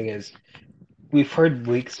bigger thing is we've heard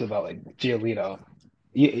leaks about Giolito.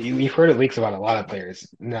 We've heard leaks about a lot of players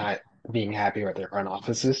not being happy with their front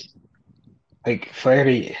offices.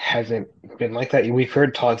 Flaherty hasn't been like that. We've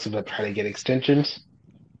heard talks about trying to get extensions.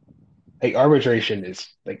 Arbitration is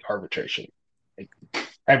arbitration.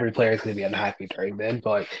 Every player is going to be unhappy during then,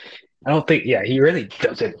 but I don't think. Yeah, he really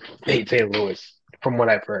doesn't hate St. Louis, from what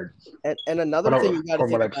I've heard. And another thing you got to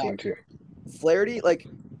think what I've about, seen too. Flaherty,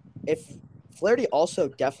 if Flaherty also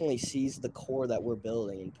definitely sees the core that we're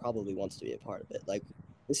building and probably wants to be a part of it.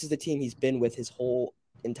 This is the team he's been with his whole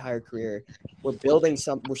entire career. We're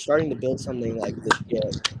starting to build something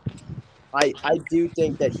legit. I do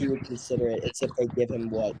think that he would consider it. It's if they give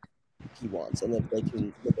him what he wants and if they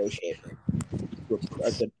can negotiate a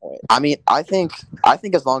good point. I mean, I think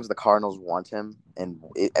as long as the Cardinals want him and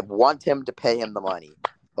want him to pay him the money,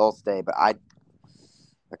 they'll stay. But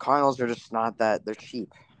the Cardinals are just not that. They're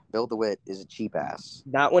cheap. Bill DeWitt is a cheap ass.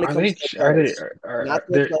 Not when it Are comes they? to Are they? players. Are Not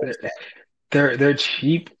the players. they're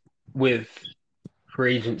cheap with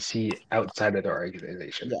free agency outside of their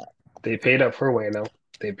organization. Yeah. They paid up for Wayno.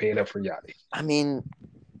 They paid up for Yachty. I mean,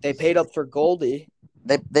 They paid up for Goldie.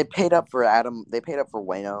 they paid up for Adam. They paid up for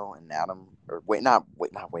Wayno and Adam, or not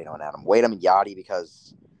Wayno and Adam. Wayno and Yachty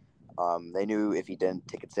because they knew if he didn't,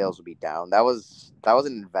 ticket sales would be down. That was an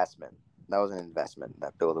investment. That was an investment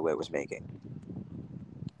that Bill DeWitt was making.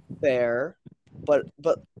 Fair, but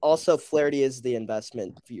also Flaherty is the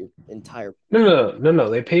investment for your entire. No.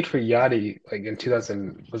 They paid for Yachty like in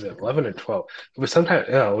 2000. Was it 11 or 12? It was sometime.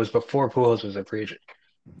 No, it was before Pujols was a free agent.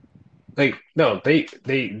 Like no, they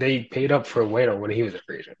paid up for Wayno when he was a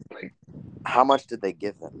free agent. Like how much did they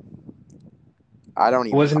give him? I don't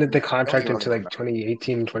even. Wasn't it the contract until like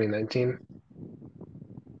 2018, 2019?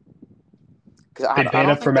 Because They paid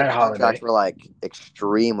up for Matt Holliday. Contracts were like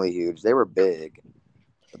extremely huge. They were big,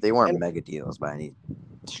 but they weren't mega deals by any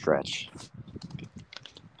stretch.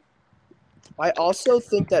 I also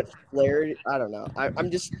think that Flaherty. I don't know.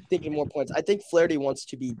 I'm just thinking more points. I think Flaherty wants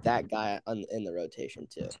to be that guy in the rotation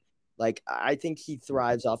too. Like I think he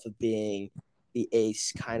thrives off of being the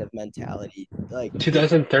ace kind of mentality. Like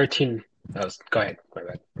 2013. Go ahead.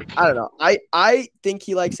 I don't know. I think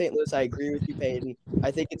he likes St. Louis. I agree with you, Peyton. I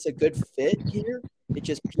think it's a good fit here. It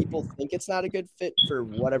just people think it's not a good fit for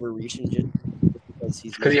whatever reason, just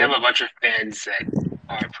because you have a bunch of fans that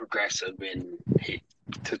are progressive and hate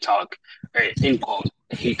to talk, or in quote,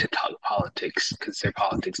 hate to talk politics because their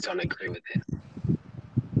politics don't agree with it,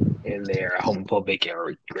 and they are homophobic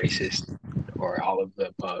or racist or all of the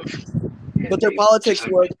above. But their politics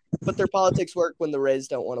work. But their politics work when the Rays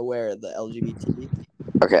don't want to wear the LGBT.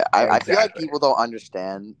 Okay, I feel like people don't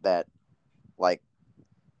understand that, like,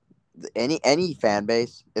 any fan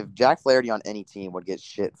base, if Jack Flaherty on any team would get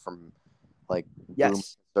shit from, like,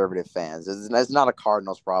 conservative fans, it's not a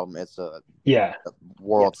Cardinals problem. It's a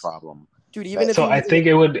world problem. Dude, even if I think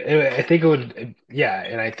it would, yeah,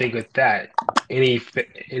 and I think with that,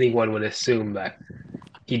 anyone would assume that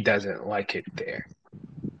he doesn't like it there.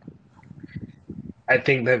 I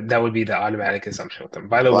think that would be the automatic assumption with him.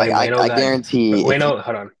 By the way, I guarantee. Wayno,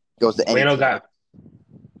 hold on. Goes to any Wayno team. got.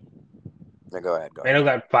 No, go ahead. Wayno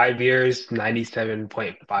got 5 years,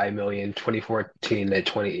 $97.5 million, 2014 to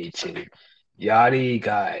 2018. Yachty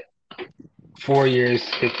got 4 years,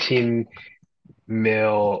 15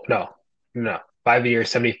 mil. No, 5 years,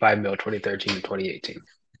 75 mil, 2013 to 2018.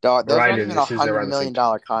 Dog, those aren't even $100 million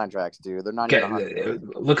contracts, dude. They're not even $100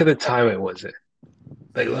 million. Look at the time it was it.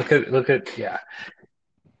 Like look at yeah.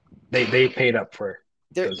 They paid up for.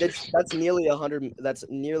 That's nearly 100. That's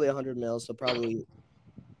nearly 100 mil. So probably,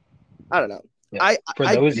 I don't know. Yeah. For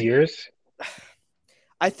those years,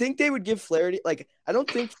 I think they would give Flaherty like I don't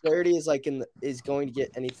think Flaherty is going to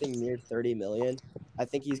get anything near 30 million. I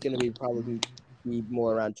think he's going to probably be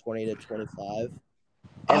more around 20 to 25.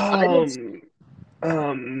 I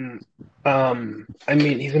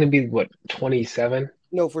mean, he's going to be what 27.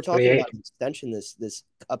 No, if we're talking about extension this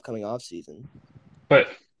upcoming offseason. But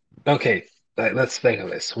okay, let's think of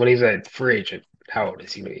this. When he's a free agent, how old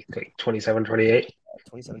is he going to be? Like 27, 28?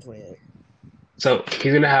 27, 28. So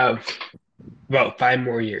he's going to have about 5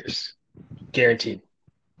 more years, guaranteed.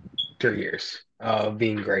 3 years of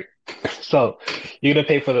being great. So you're going to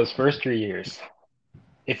pay for those first 3 years.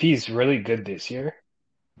 If he's really good this year,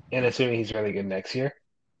 and assuming he's really good next year,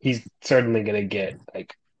 he's certainly going to get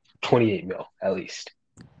like 28 mil at least.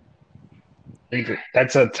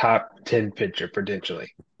 That's a top 10 pitcher potentially.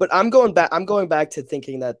 But I'm going back to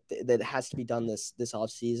thinking that it has to be done this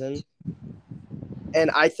offseason. And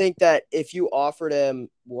I think that if you offered him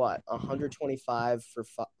 125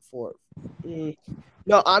 for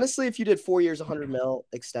no, honestly, if you did 4 years, 100 mil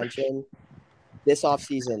extension this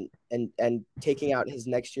offseason and taking out his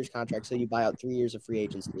next year's contract, so you buy out 3 years of free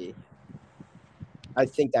agency, I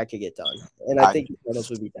think that could get done. And I think the Cardinals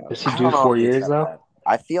would be down. Does he do 4 years though?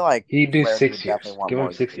 I feel like he'd do 6 years. Give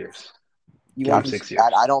him 6 years. Give him 6 years.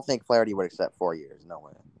 I don't think Flaherty would accept 4 years. No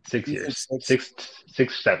way. 6 years. 6 or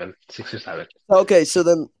 7. Okay, so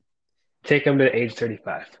then take him to age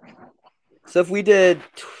 35. So if we did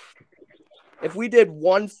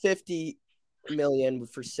 150 million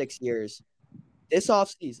for 6 years this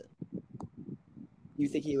offseason, you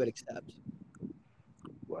think he would accept?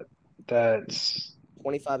 What? That's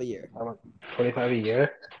 25 a year. 25 a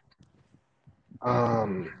year.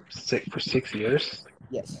 For 6 years.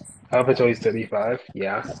 Yes. How if it's always 35?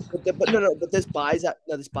 Yeah. But no. But this buys out.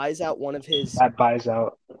 No, this buys out one of his. That buys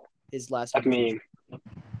out his last. I mean,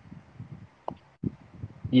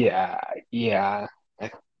 yeah.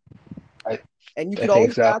 And you could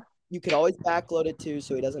always you could always backload it too,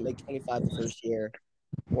 so he doesn't make 25 the first year,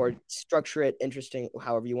 or structure it interesting,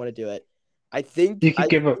 however you want to do it. I think You could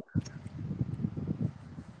give him.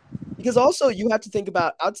 because also you have to think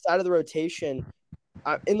about outside of the rotation.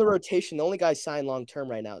 In the rotation, the only guy signed long term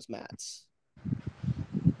right now is Mats.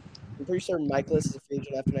 I'm pretty sure Michaelis is a free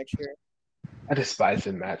agent after next year. I despise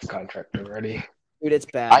the Matt's contract already. Dude, it's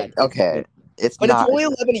bad. It's but not. it's only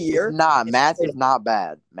 11 a year. It's not. It's Mats tradable. is not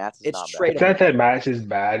bad. Mats is It's not tradable. It's not that Matt is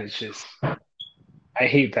bad. It's just I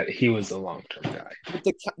hate that he was a long term guy. But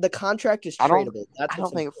the contract is tradable.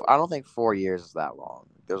 I don't think 4 years is that long.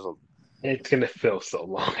 It's gonna feel so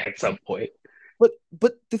long at some point.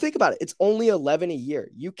 But to think about it, it's only 11 a year.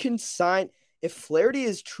 You can sign if Flaherty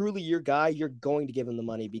is truly your guy, you're going to give him the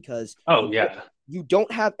money because you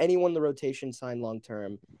don't have anyone in the rotation sign long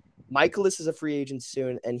term. Michaelis is a free agent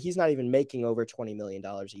soon, and he's not even making over $20 million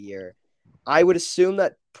a year. I would assume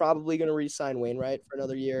that probably going to re-sign Wainwright for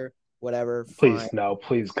another year. Whatever. Please fine. no.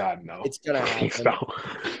 Please God no. It's gonna happen.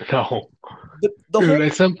 No. Dude,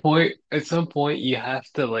 at some point, you have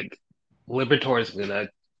to Liberatore is gonna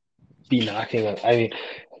be knocking on. I mean,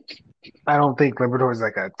 I don't think Liberatore is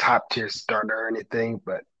like a top tier starter or anything,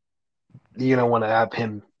 but you don't want to have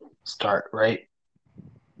him start, right?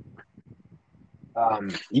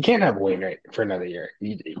 You can't have Wainwright for another year.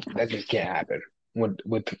 That just can't happen.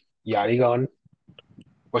 With Yachty gone,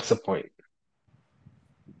 what's the point?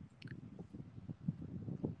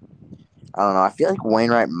 I don't know. I feel like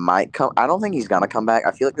Wainwright might come. I don't think he's gonna come back.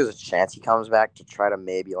 I feel like there's a chance he comes back to try to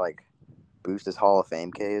maybe boost his Hall of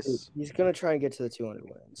Fame case. He's gonna try and get to the 200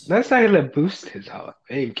 wins. That's not gonna boost his Hall of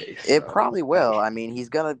Fame case. It probably will. I mean, he's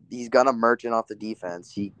gonna merchant off the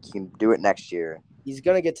defense. He can do it next year. He's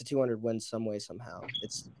gonna get to 200 wins some way somehow.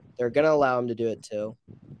 They're gonna allow him to do it too.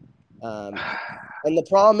 And the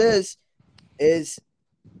problem is,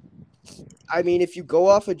 I mean, if you go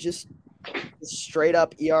off of just straight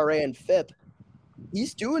up ERA and FIP,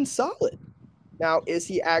 he's doing solid. Now, is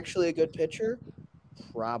he actually a good pitcher?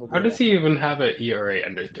 Probably. How does he even have an ERA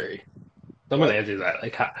under 3? Someone answer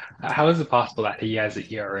that. How is it possible that he has an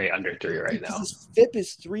ERA under 3 right now? His FIP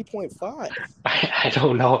is 3.5. I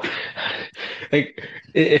don't know.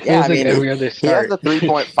 It feels like every other start. He has a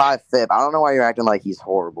 3.5 FIP. I don't know why you're acting like he's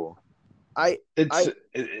horrible.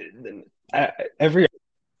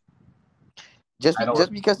 Just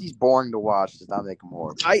because he's boring to watch does not make him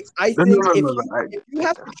horrible. I think if you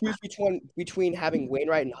have to choose between having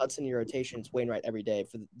Wainwright and Hudson in your rotation, it's Wainwright every day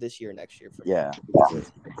for this year, next year.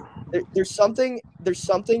 There's something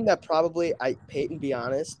that probably Peyton, be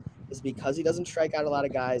honest, is because he doesn't strike out a lot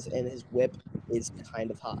of guys and his whip is kind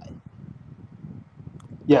of high.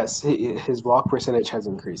 Yes, his walk percentage has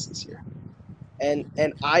increased this year. And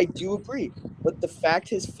I do agree, but the fact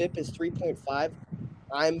his FIP is 3.5.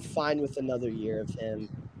 I'm fine with another year of him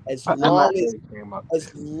as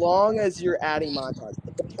long as you're adding Montas.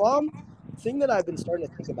 But the thing that I've been starting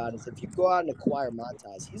to think about is if you go out and acquire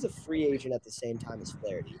Montas, he's a free agent at the same time as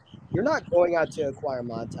Flaherty. You're not going out to acquire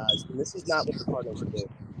Montas, and this is not what the Cardinals do.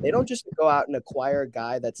 They don't just go out and acquire a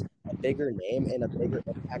guy that's a bigger name and a bigger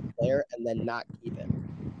impact player and then not keep him.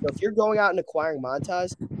 So if you're going out and acquiring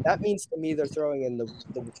Montas, that means to me they're throwing in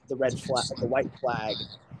the red flag, the white flag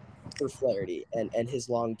for Flaherty and his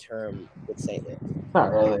long term with St. Louis.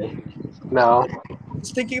 Not really. No.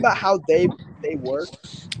 Just thinking about how they work.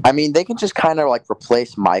 I mean, they can just kind of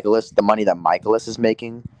replace Michaelis, the money that Michaelis is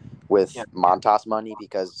making, with Montas money,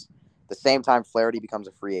 because the same time Flaherty becomes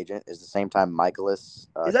a free agent is the same time Michaelis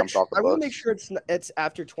comes off the books. I want to make sure it's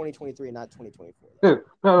after 2023, not 2024. Dude,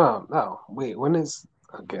 no. Wait, when is?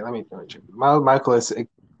 Okay, let me check. Michaelis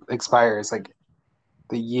expires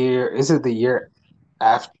the year. Is it the year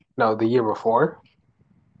after? No, the year before.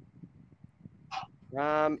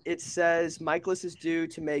 It says Michaelis is due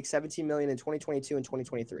to make $17 million in 2022 and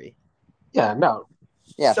 2023. Yeah, no.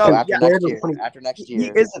 Yeah, so after next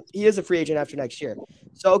year. He is a free agent after next year.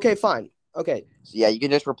 So okay, fine. Okay. So yeah, you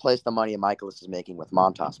can just replace the money Michaelis is making with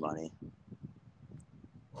Montas money.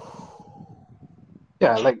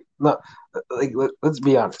 Yeah, let's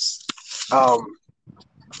be honest.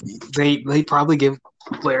 They probably give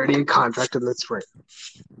Flaherty a contract in the spring,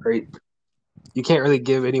 right? You can't really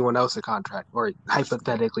give anyone else a contract, or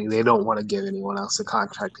hypothetically, they don't want to give anyone else a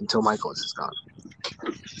contract until Michaelis is gone.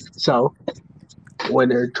 So,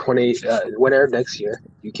 winter next year,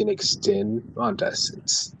 you can extend Montas.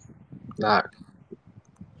 It's not,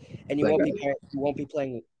 and you won't be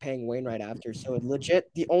paying Wainwright after. So legit,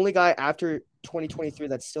 the only guy after 2023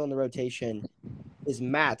 that's still in the rotation is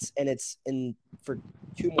Mats, and it's in for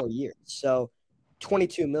 2 more years. So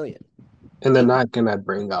 $22 million. And they're not gonna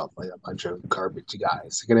bring out a bunch of garbage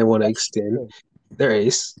guys. They're gonna want to extend their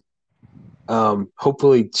ace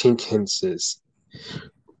Hopefully Jenkins is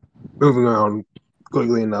moving around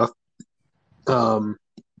quickly enough.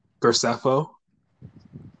 Graceffo,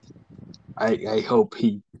 I hope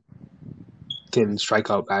he can strike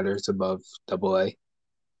out batters above AA.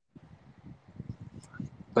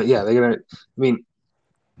 But yeah, they're gonna. I mean,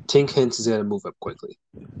 Jenkins is gonna move up quickly.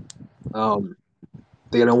 They're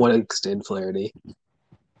gonna want to extend Flaherty.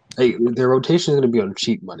 Their rotation is gonna be on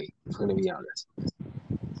cheap money. If we're gonna be honest,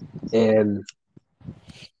 and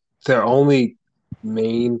their only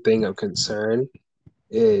main thing of concern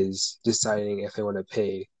is deciding if they want to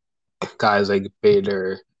pay guys like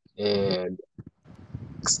Bader and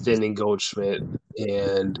extending Goldschmidt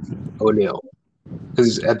and O'Neill.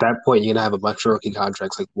 Because at that point, you're going to have a bunch of rookie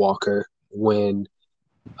contracts like Walker, Wynn,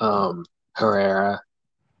 Herrera.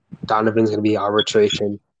 Donovan's going to be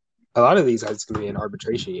arbitration. A lot of these guys are going to be in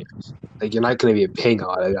arbitration years. Like, you're not going to be paying a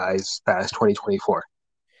lot of guys past 2024.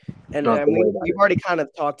 And we've already kind of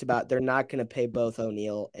talked about they're not going to pay both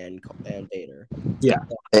O'Neill and Bader. Yeah,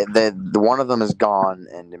 the one of them is gone,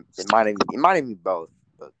 and it might even be both.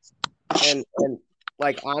 But. And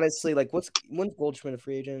like honestly, like when's Goldschmidt a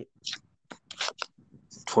free agent?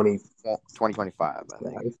 2025, I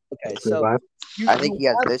think. Okay, so I think he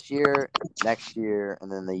has this year, next year, and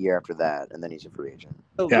then the year after that, and then he's a free agent.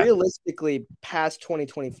 So realistically, past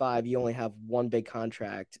 2025, you only have one big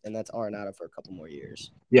contract, and that's Arenado for a couple more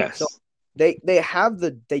years. Yes. So they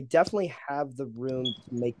definitely have the room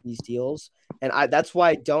to make these deals, and that's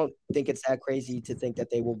why I don't think it's that crazy to think that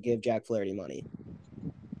they will give Jack Flaherty money.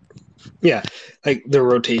 Yeah, like the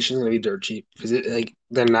rotation is gonna be dirt cheap because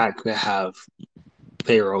they're not gonna have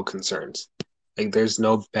payroll concerns. Like there's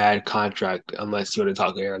no bad contract unless you want to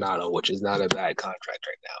talk Arenado, which is not a bad contract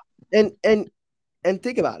right now. And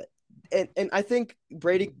think about it. And I think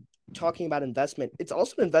Brady talking about investment, it's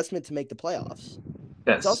also an investment to make the playoffs.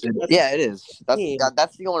 Yes. It is.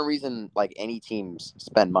 That's the only reason like any teams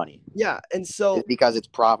spend money. Yeah, and so it's because it's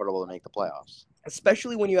profitable to make the playoffs.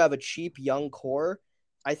 Especially when you have a cheap young core,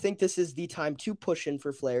 I think this is the time to push in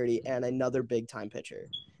for Flaherty and another big time pitcher.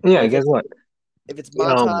 Yeah, guess what? If it's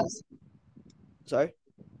Montas, sorry.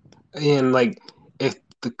 And like if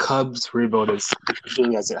the Cubs rebuild is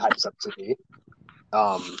doing as it hypes up to be,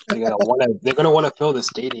 they're gonna want to fill the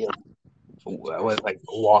stadium with like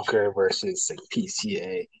Walker versus like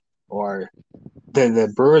PCA, or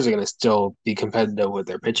the Brewers are gonna still be competitive with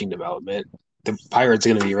their pitching development. The Pirates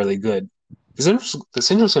are gonna be really good. The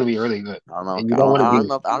Central's gonna be really good. I don't know.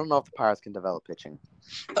 I don't know if the Pirates can develop pitching.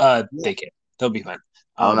 They can. They'll be fine.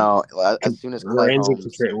 I don't know. As soon as Clay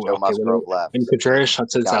Holmes, Joe Musgrove left. When Contreras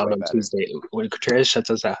shuts us out on Tuesday,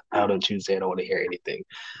 I don't want to hear anything.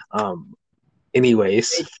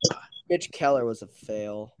 Anyways, Mitch Keller was a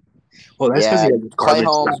fail. Well, that's because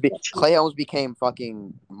Clay Holmes became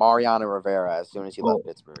fucking Mariano Rivera as soon as he left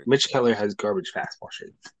Pittsburgh. Mitch Keller has garbage fastball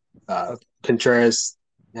shape. Contreras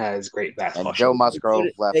has great fastball. And Joe Musgrove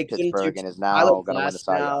left Pittsburgh and is now going to win the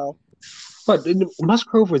Cy Young. But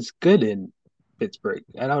Musgrove was good in Pittsburgh.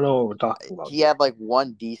 I don't know what we're talking about. He had like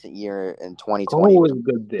one decent year in 2020. Cole was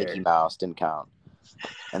good there. Mickey Mouse didn't count.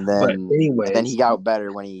 And then he got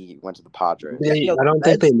better when he went to the Padres. I don't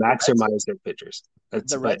think they maximize their pitchers.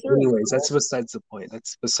 That's besides the point.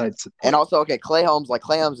 And also, Clay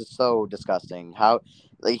Holmes is so disgusting. How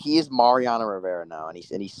he is Mariano Rivera now, and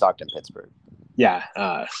he sucked in Pittsburgh. Yeah,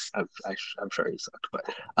 I'm sure he sucked.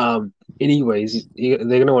 But anyways, they're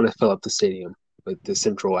gonna want to fill up the stadium with the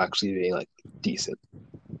Central actually being like decent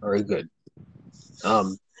or good.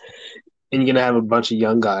 And you're gonna have a bunch of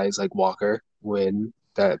young guys like Walker, Wynn,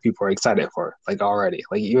 that people are excited for, like already.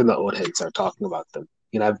 Like even the old heads are talking about them.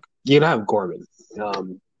 You're gonna have Gorman,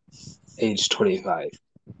 age 25.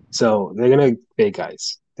 So they're gonna big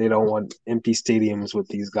guys. They don't want empty stadiums with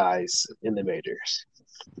these guys in the majors.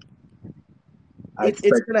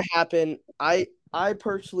 It's gonna happen. I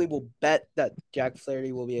personally will bet that Jack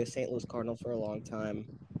Flaherty will be a St. Louis Cardinal for a long time,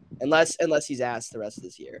 unless he's asked the rest of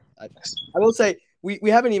this year. I will say we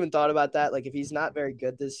haven't even thought about that. Like if he's not very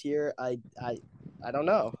good this year, I don't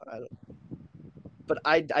know. But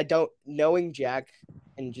I don't, knowing Jack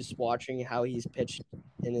and just watching how he's pitched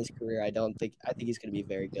in his career, I think he's going to be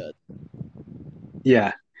very good.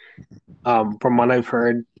 Yeah. From what I've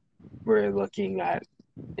heard, we're looking at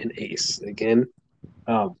an ace again.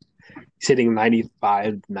 He's hitting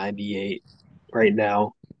 95, 98 right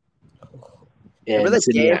now. Remember that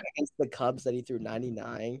game against the Cubs that he threw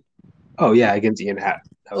 99? Oh, yeah, against Ian Happ.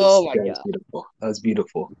 My God. Beautiful. That was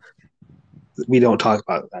beautiful. We don't talk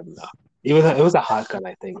about that enough. Even though it was a hot gun,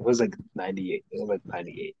 I think. It was like 98. It was like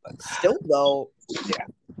 98. But still, though. Yeah.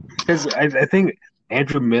 Because I think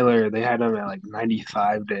Andrew Miller, they had him at like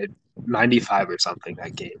 95 to 95 or something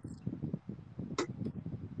that game.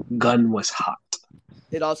 Gun was hot.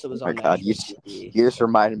 It also was Oh my on God, national TV. you just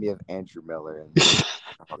reminded me of Andrew Miller.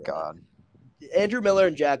 Oh God. Andrew Miller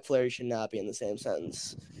and Jack Flaherty should not be in the same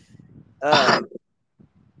sentence.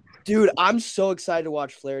 Dude, I'm so excited to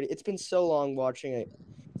watch Flaherty. It's been so long watching it.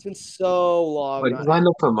 It's been so long. Like, lined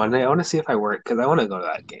up for Monday. I want to see if I work because I want to go to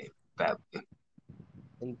that game badly.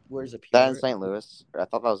 And where's it? That in St. Louis? I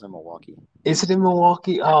thought that was in Milwaukee. Is it in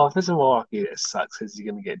Milwaukee? Oh, if it's in Milwaukee, that sucks because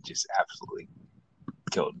you're gonna get just absolutely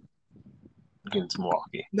killed against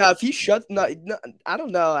Milwaukee. No, if he shuts, no, I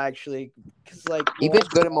don't know actually, because like He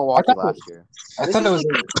pitched good in Milwaukee last year. I thought it was.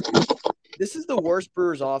 This is the worst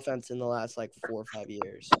Brewers offense in the last like 4 or 5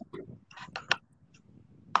 years.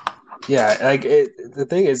 Yeah, like the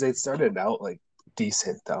thing is, they started out like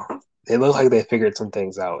decent though. They look like they figured some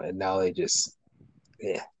things out, and now they just,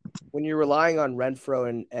 yeah. When you're relying on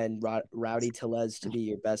Renfroe and Rowdy Tellez to be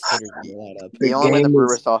your best hitters in the lineup, The only way the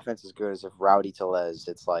Brewers offense is good is if Rowdy Tellez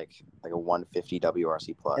it's like a 150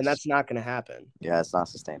 WRC plus, and that's not going to happen. Yeah, it's not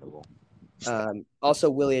sustainable. Also,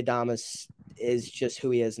 Willy Adames is just who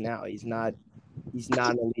he is now. He's not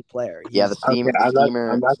an elite player. Yeah, the Steamer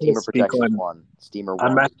projection one. Steamer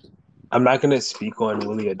one. I'm not going to speak on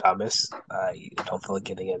Willy Adames. I don't feel like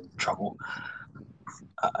getting in trouble.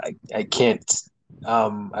 I can't.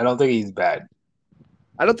 I don't think he's bad.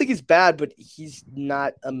 I don't think he's bad, but he's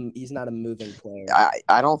not a moving player.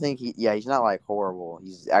 I don't think he's not like horrible.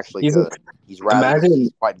 He's actually good. He's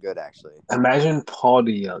quite good actually. Imagine Paul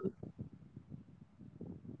DeYoung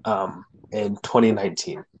in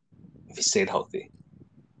 2019 if he stayed healthy.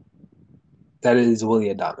 That is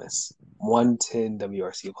Willy Adames, 110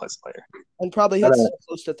 WRC plus player, and probably hits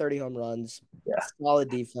close to 30 home runs. Yeah, solid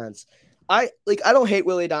defense. I don't hate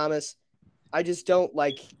Willy Adames. I just don't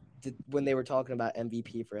like when they were talking about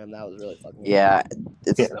MVP for him. That was really fucking weird.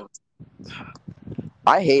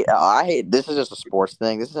 I hate this is just a sports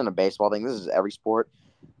thing. This isn't a baseball thing. This is every sport.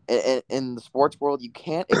 In the sports world, you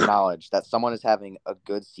can't acknowledge that someone is having a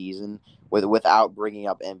good season without bringing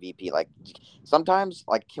up MVP. Like sometimes,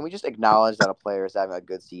 can we just acknowledge that a player is having a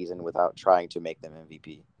good season without trying to make them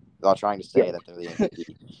MVP? Without trying to say that they're the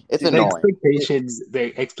MVP. It's annoying.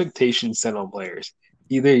 The expectations set on players.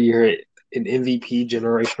 Either you're an MVP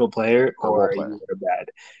generational player or you're bad.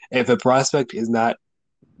 If a prospect is not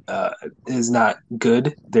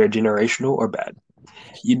good, they're generational or bad.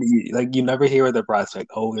 You never hear of the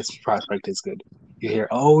prospect. Oh, this prospect is good. You hear,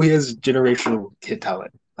 oh, he has generational hit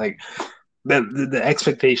talent. Like the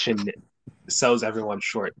expectation sells everyone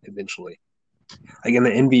short eventually. Like in the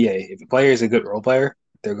NBA, if a player is a good role player,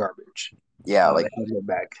 they're garbage. Yeah, they have no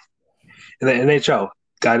back. In the NHL,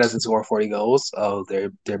 guy doesn't score 40 goals. Oh,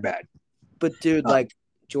 they're bad. But dude,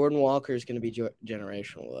 Jordan Walker is going to be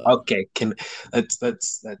generational. Okay,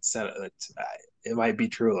 let's it might be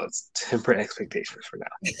true. Let's temper expectations for now.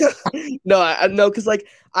 No, because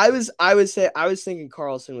I was thinking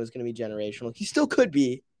Carlson was going to be generational. He still could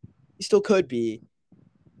be,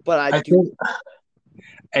 but I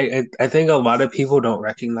think a lot of people don't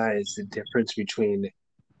recognize the difference between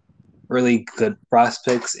really good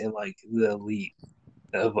prospects and the elite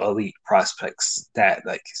prospects that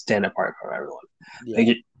stand apart from everyone.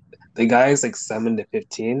 Yeah. The guys 7 to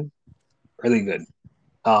 15, really good.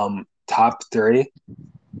 Top 3,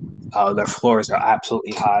 their floors are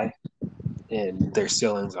absolutely high, and their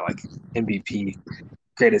ceilings are MVP,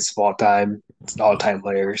 greatest of all time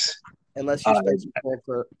players. Unless you're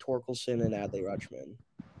Spencer Torkelson and Adley Rutschman.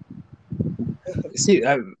 See,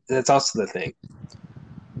 that's also the thing.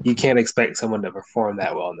 You can't expect someone to perform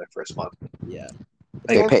that well in their first month. Yeah.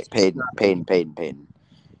 Peyton.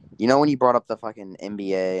 You know when you brought up the fucking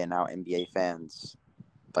NBA and now NBA fans,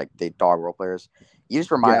 they dog role players, you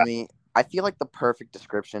just remind me. I feel like the perfect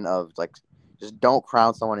description of just don't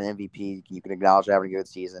crown someone an MVP. You can acknowledge having a good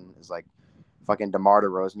season is fucking DeMar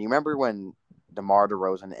DeRozan. You remember when DeMar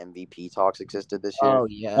DeRozan MVP talks existed this year? Oh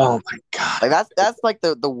yeah. Oh my god. That's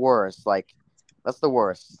the worst. That's the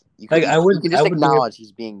worst. You can just acknowledge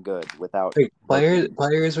he's being good without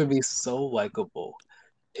players would be so likable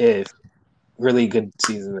if really good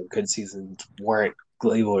seasons and good seasons weren't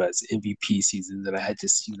labeled as MVP seasons, and I had to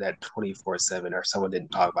see that 24/7, or someone didn't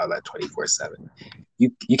talk about that 24/7.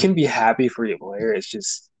 You can be happy for your player. It's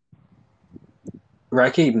just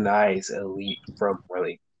recognize elite from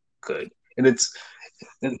really good, and it's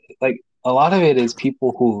a lot of it is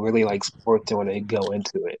people who really like sports and when they go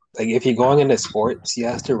into it. If you're going into sports, you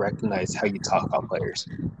have to recognize how you talk about players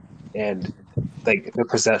and the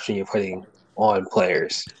perception you're putting on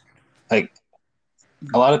players. A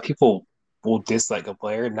lot of people will dislike a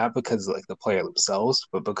player not because the player themselves,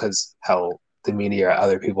 but because how the media or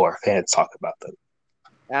other people or fans talk about them.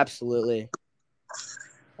 Absolutely.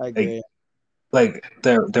 I agree. Like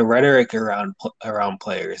the rhetoric around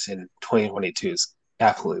players in 2022 is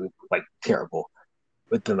absolutely like terrible,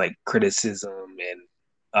 with the like criticism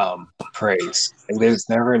and praise. Like there's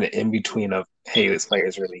never an in between of hey, this player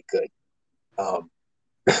is really good.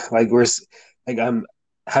 Like I'm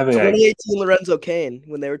having 2018 Lorenzo Kane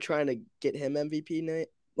when they were trying to get him MVP night.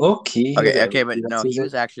 low key. Okay, but no, he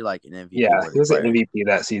was actually like an MVP. Yeah, he was an MVP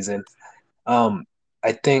that season.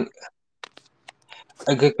 I think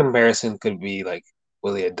a good comparison could be like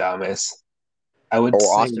Willie Adames. I would say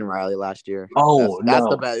Austin Riley last year. That's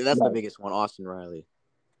the biggest one, Austin Riley.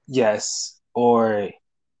 Yes, or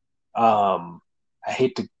I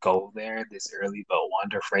hate to go there this early, but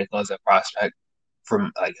Wander Franco is a prospect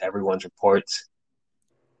from like everyone's reports.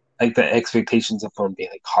 Like the expectations of him being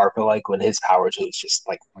like Harper like when his power is just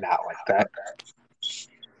like not like that.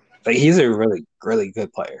 Like he's a really, really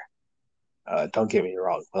good player. Don't get me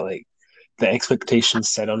wrong, but like the expectations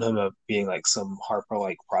set on him of being like some Harper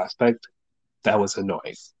like prospect, that was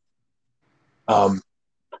annoying. God,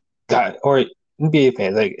 or NBA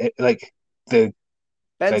fans like the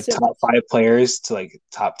like top 5 players to like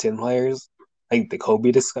top 10 players, like the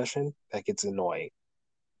Kobe discussion, that gets annoying.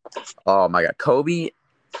 Oh my God, Kobe!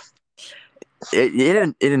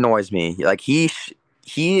 It annoys me. Like he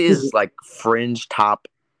is like fringe top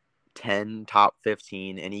 10, top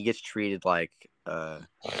 15, and he gets treated like a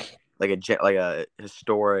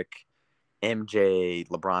historic MJ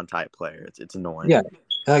LeBron type player. It's annoying. Yeah,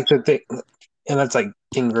 like the thing, and that's like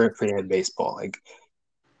King Griffey in baseball. Like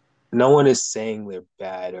no one is saying they're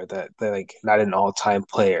bad or that they're like not an all-time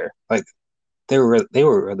player. Like they were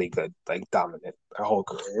really good, like dominant their whole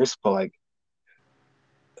careers, but like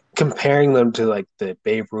comparing them to like the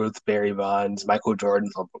Babe Ruth, Barry Bonds, Michael Jordan,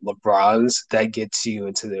 LeBrons, that gets you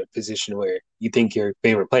into the position where you think your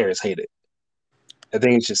favorite players hate it. I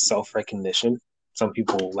think it's just self-recognition. Some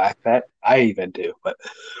people lack that. I even do, but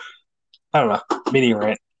I don't know. Mini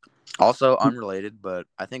rant. Also unrelated, but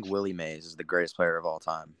I think Willie Mays is the greatest player of all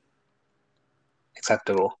time.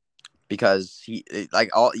 Acceptable. Because he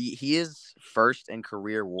is first in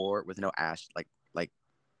career WAR with no asterisks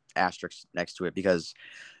next to it, because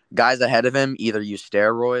guys ahead of him either used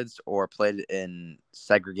steroids or played in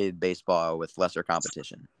segregated baseball with lesser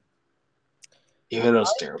competition. Even though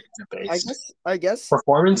steroids are based. I guess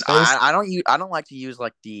performance based. I don't like to use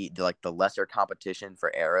like the lesser competition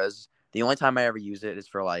for eras. The only time I ever use it is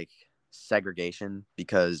for like segregation,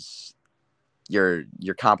 because your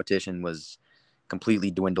competition was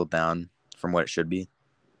completely dwindled down from what it should be.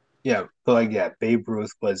 Yeah, but like Babe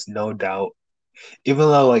Ruth was no doubt, even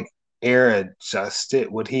though like era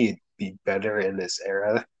adjusted, would he be better in this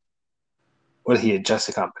era? Would he adjust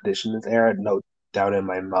the competition in this era? No doubt in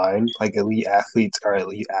my mind. Like elite athletes are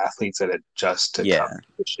elite athletes that adjust to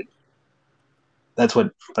competition. That's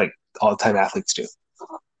what like all-time athletes do.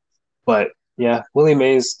 But yeah, Willie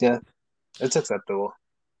Mays, yeah, it's acceptable.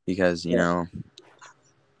 Because,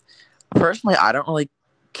 personally, I don't really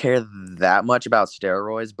care that much about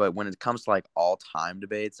steroids, but when it comes to like all-time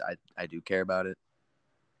debates, I do care about it.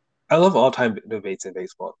 I love all-time debates in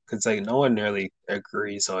baseball because like no one really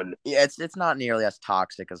agrees on. Yeah, it's not nearly as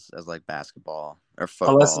toxic as like basketball or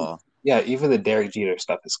football. Even the Derek Jeter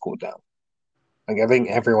stuff is cooled down. Like I think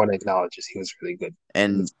everyone acknowledges he was really good.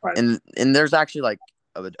 And there's actually like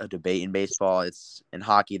a debate in baseball. It's in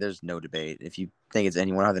hockey. There's no debate. If you think it's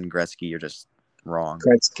anyone other than Gretzky, you're just wrong.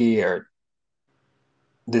 Gretzky or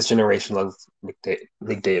this generation loves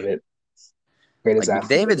McDavid.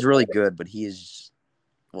 McDavid's really good, but he's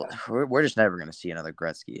we're just never gonna see another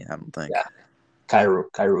Gretzky. I don't think. Yeah,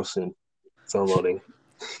 Kyrou soon. So loading.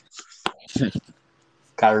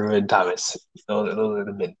 Kyrou and Thomas. Those are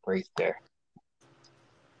the mid right there.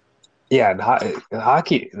 Yeah, the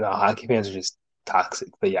hockey fans are just toxic.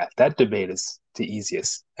 But yeah, that debate is the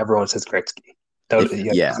easiest. Everyone says Gretzky.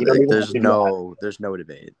 There's no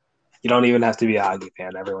debate. You don't even have to be a hockey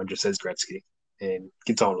fan. Everyone just says Gretzky and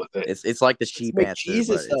gets on with it. It's like the sheep answer,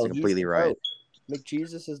 but it's completely right.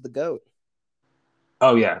 McJesus is the GOAT.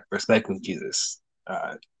 Oh yeah, respect McJesus.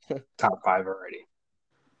 Top 5 already.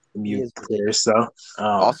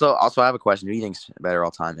 Also, I have a question. Who do you think's better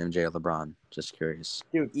all time, MJ or LeBron? Just curious.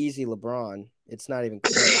 Dude, easy LeBron. It's not even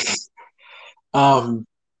close.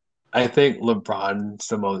 I think LeBron's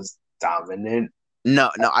the most dominant.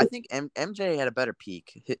 No, I think MJ had a better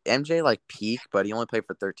peak. MJ like peak, but he only played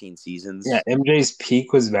for 13 seasons. Yeah, MJ's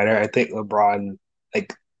peak was better. I think LeBron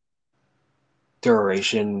like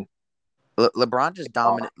duration. LeBron just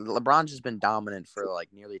dominant. LeBron's just been dominant for like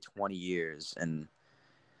nearly 20 years, and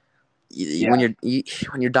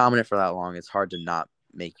when you're dominant for that long, it's hard to not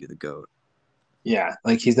make you the GOAT. Yeah,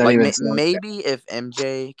 like he's not Like even maybe if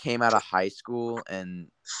MJ came out of high school and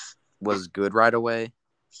was good right away,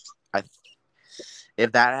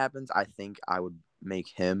 if that happens, I think I would make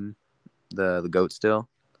him the GOAT still,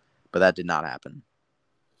 but that did not happen.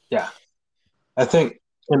 Yeah, I think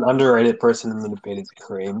an underrated person in the debate is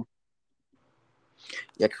Kareem.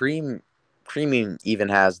 Yeah, Kareem even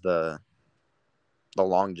has the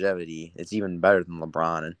longevity. It's even better than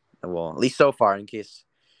LeBron, and well, at least so far. In case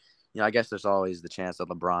I guess there's always the chance that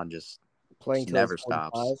LeBron just playing till never he's 45.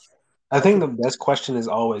 stops. I think the best question is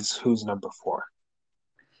always who's number 4.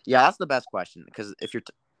 Yeah, that's the best question because if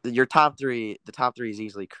your top three, the top 3 is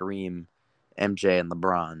easily Kareem, MJ, and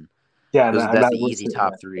LeBron. Yeah, that's the easy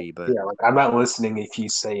top 3. But yeah, like I'm not listening if you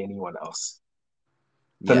say anyone else.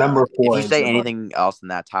 The yeah, number 4. If you say anything else in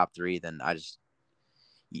that top 3, then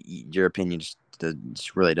your opinion just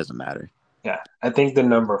really doesn't matter. Yeah, I think the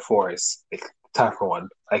number 4 is like tougher one.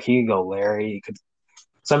 Like he could go Larry.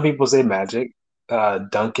 Some people say Magic,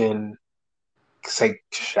 Duncan, say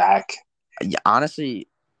Shaq. Yeah, honestly,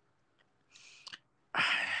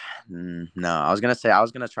 no. I was gonna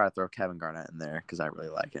try to throw Kevin Garnett in there because I really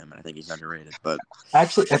like him and I think he's underrated. But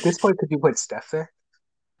actually, at this point, could you put Steph there?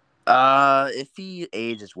 If he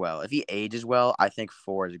ages well, I think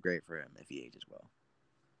 4 is great for him. If he ages well,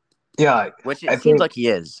 yeah, which it seems like he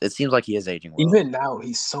is. It seems like he is aging well. Even now,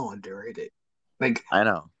 he's so underrated. Like I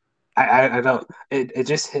know. I don't. It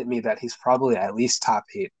just hit me that he's probably at least top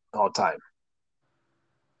 8 all time.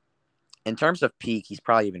 In terms of peak, he's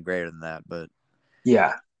probably even greater than that. But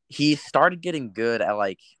yeah, he started getting good at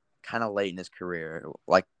like kind of late in his career,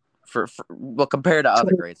 like for compared to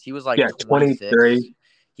other greats. He was like 23.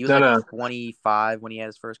 He was 25 when he had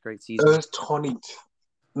his first great season. It was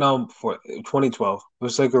 2012. It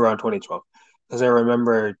was like around 2012 because I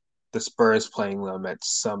remember the Spurs playing them at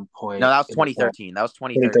some point. No, that was 2013. That was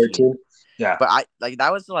 2013. Yeah, but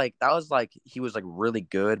that was like he was like really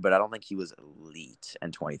good, but I don't think he was elite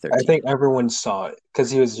in 2013. I think everyone saw it because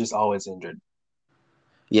he was just always injured.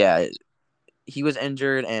 Yeah, he was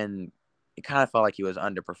injured, and it kind of felt like he was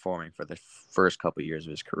underperforming for the first couple of years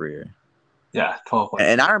of his career. Yeah, 12.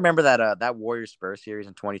 And I remember that Warriors Spurs series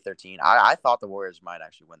in 2013. I thought the Warriors might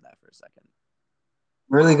actually win that for a second.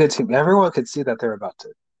 Really good team. Everyone could see that they're about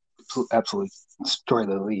to absolutely destroy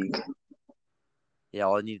the league.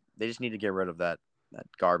 Yeah, they just need to get rid of that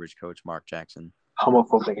garbage coach, Mark Jackson.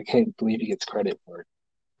 Homophobic. I can't believe he gets credit for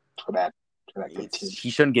that good team. He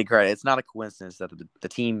shouldn't get credit. It's not a coincidence that the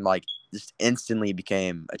team like just instantly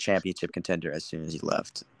became a championship contender as soon as he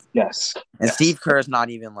left. Yes. And Steve Kerr is not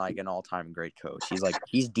even like an all-time great coach.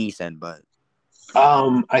 He's decent, but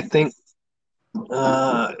I think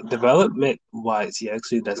development-wise, he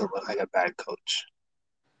actually doesn't look like a bad coach.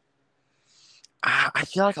 I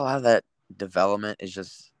feel like a lot of that development is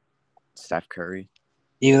just Steph Curry.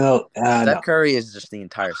 Steph Curry is just the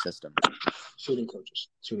entire system. Shooting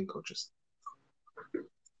coaches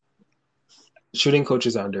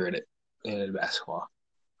are underrated in basketball.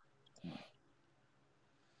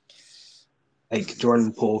 Like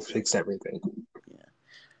Jordan Poole fixed everything. Yeah.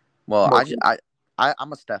 Well,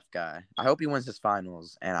 I'm a Steph guy. I hope he wins his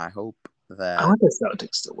finals, and I hope that I want the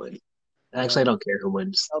Celtics to win. Actually, I don't care who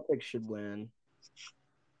wins. Celtics should win.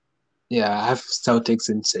 Yeah, I have Celtics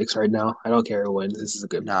in 6 right now. I don't care who wins. This is a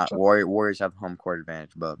good matchup. Warriors have home court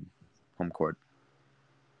advantage, bub. Home court,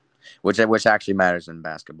 which actually matters in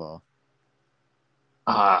basketball.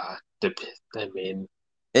 I mean,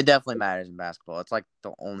 it definitely matters in basketball. It's like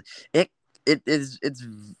the only it's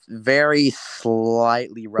very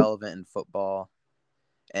slightly relevant in football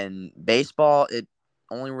and baseball. It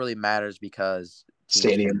only really matters because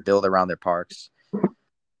teams can build around their parks.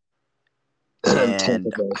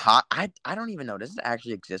 And I don't even know. Does it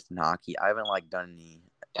actually exist in hockey? I haven't done any.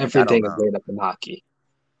 Everything is made up in hockey.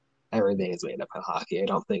 Everything is made up in hockey. I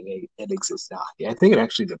don't think it exists in hockey. I think it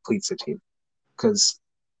actually depletes the team because,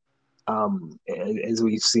 as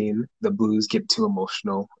we've seen, the Blues get too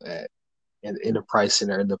emotional in a Price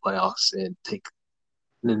Center in the playoffs and take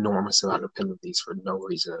an enormous amount of penalties for no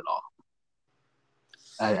reason at all.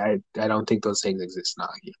 I don't think those things exist in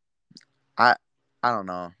hockey. I don't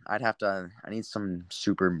know. I need some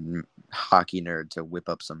super hockey nerd to whip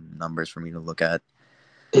up some numbers for me to look at.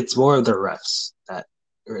 It's more of the refs that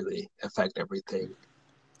really affect everything.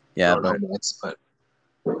 Yeah, but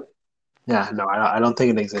yeah, no, I don't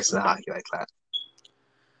think it exists in hockey like that.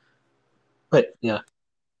 But yeah,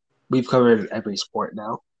 we've covered every sport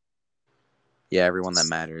now. Yeah, everyone that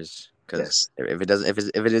matters. Because if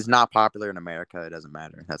it is not popular in America, it doesn't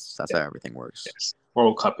matter. That's how everything works. Yes.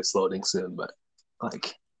 World Cup is loading soon, but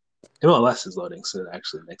MLS is loading soon.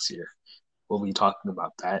 Actually, next year we'll be talking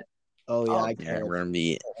about that. Oh yeah, I Yeah, can't we're gonna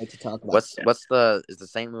be. wait to talk about. What's the Is the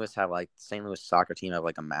St. Louis have like St. Louis soccer team have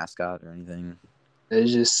like a mascot or anything?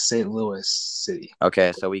 It's just St. Louis City.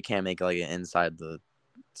 Okay, so we can't make like an inside the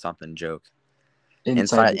something joke.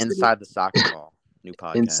 Inside Inside the soccer ball. New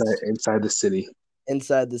podcast. Inside the city.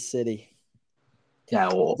 Inside the city. Yeah,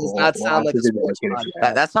 Does not sound like a sports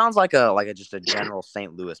podcast. That sounds like a just a general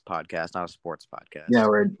St. Louis podcast, not a sports podcast. Yeah,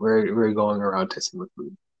 we're going around testing the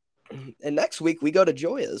food. And next week we go to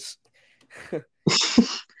Joya's.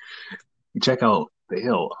 Check out the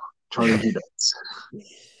hill, Charlie Donuts.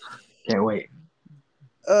 Can't wait.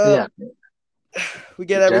 Yeah, we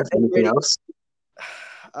get everything. Anything else?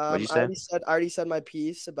 What'd you say? I already said my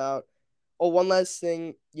piece about. Oh, one last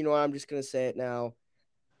thing. You know what? I'm just gonna say it now.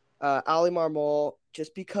 Ali Marmol,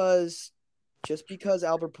 just because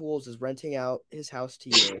Albert Pujols is renting out his house to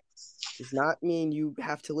you, does not mean you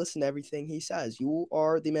have to listen to everything he says. You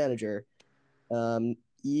are the manager.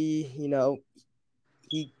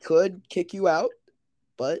 He could kick you out,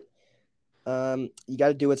 but you got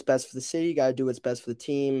to do what's best for the city. You got to do what's best for the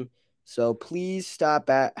team. So please stop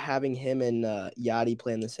having him and Yachty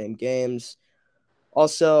playing the same games.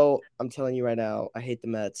 Also, I'm telling you right now, I hate the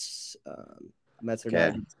Mets. Mets are not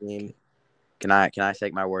a good team. Can I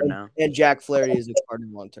take my word now? And Jack Flaherty is a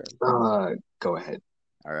Cardinal long term. Go ahead.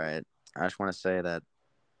 All right. I just want to say that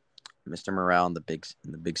Mr. Morale and the Big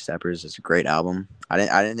Steppers is a great album. I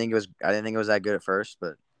didn't think it was that good at first,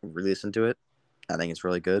 but re-listen to it. I think it's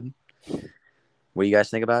really good. What do you guys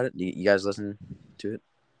think about it? You guys listen to it?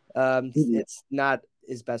 It's not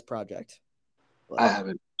his best project. I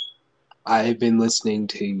haven't. I've been listening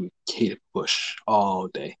to Kate Bush all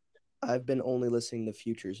day. I've been only listening to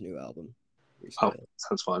Future's new album recently. Oh,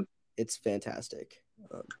 sounds fun. It's fantastic.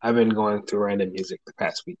 I've been going through random music the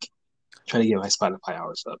past week, trying to get my Spotify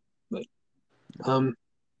hours up. But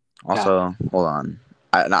also, hold on.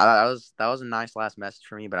 That was a nice last message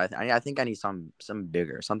for me, but I think I need some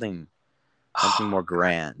bigger, something more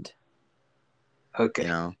grand. Okay. You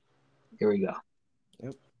know. Here we go.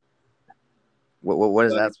 Yep. What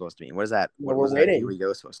is that supposed to mean? What is that? What was that? Here we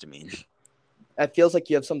go supposed to mean? It feels like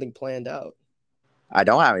you have something planned out. I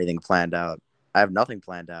don't have anything planned out. I have nothing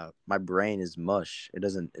planned out. My brain is mush. It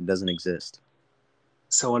doesn't exist.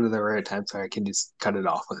 So one of the rare times where I can just cut it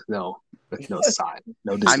off with no sign,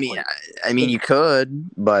 no. I mean, you could,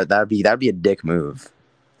 but that'd be a dick move.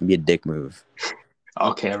 It'd be a dick move.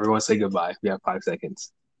 Okay, everyone say goodbye. We have 5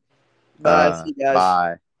 seconds. Bye. See you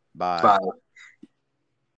guys. Bye. Bye.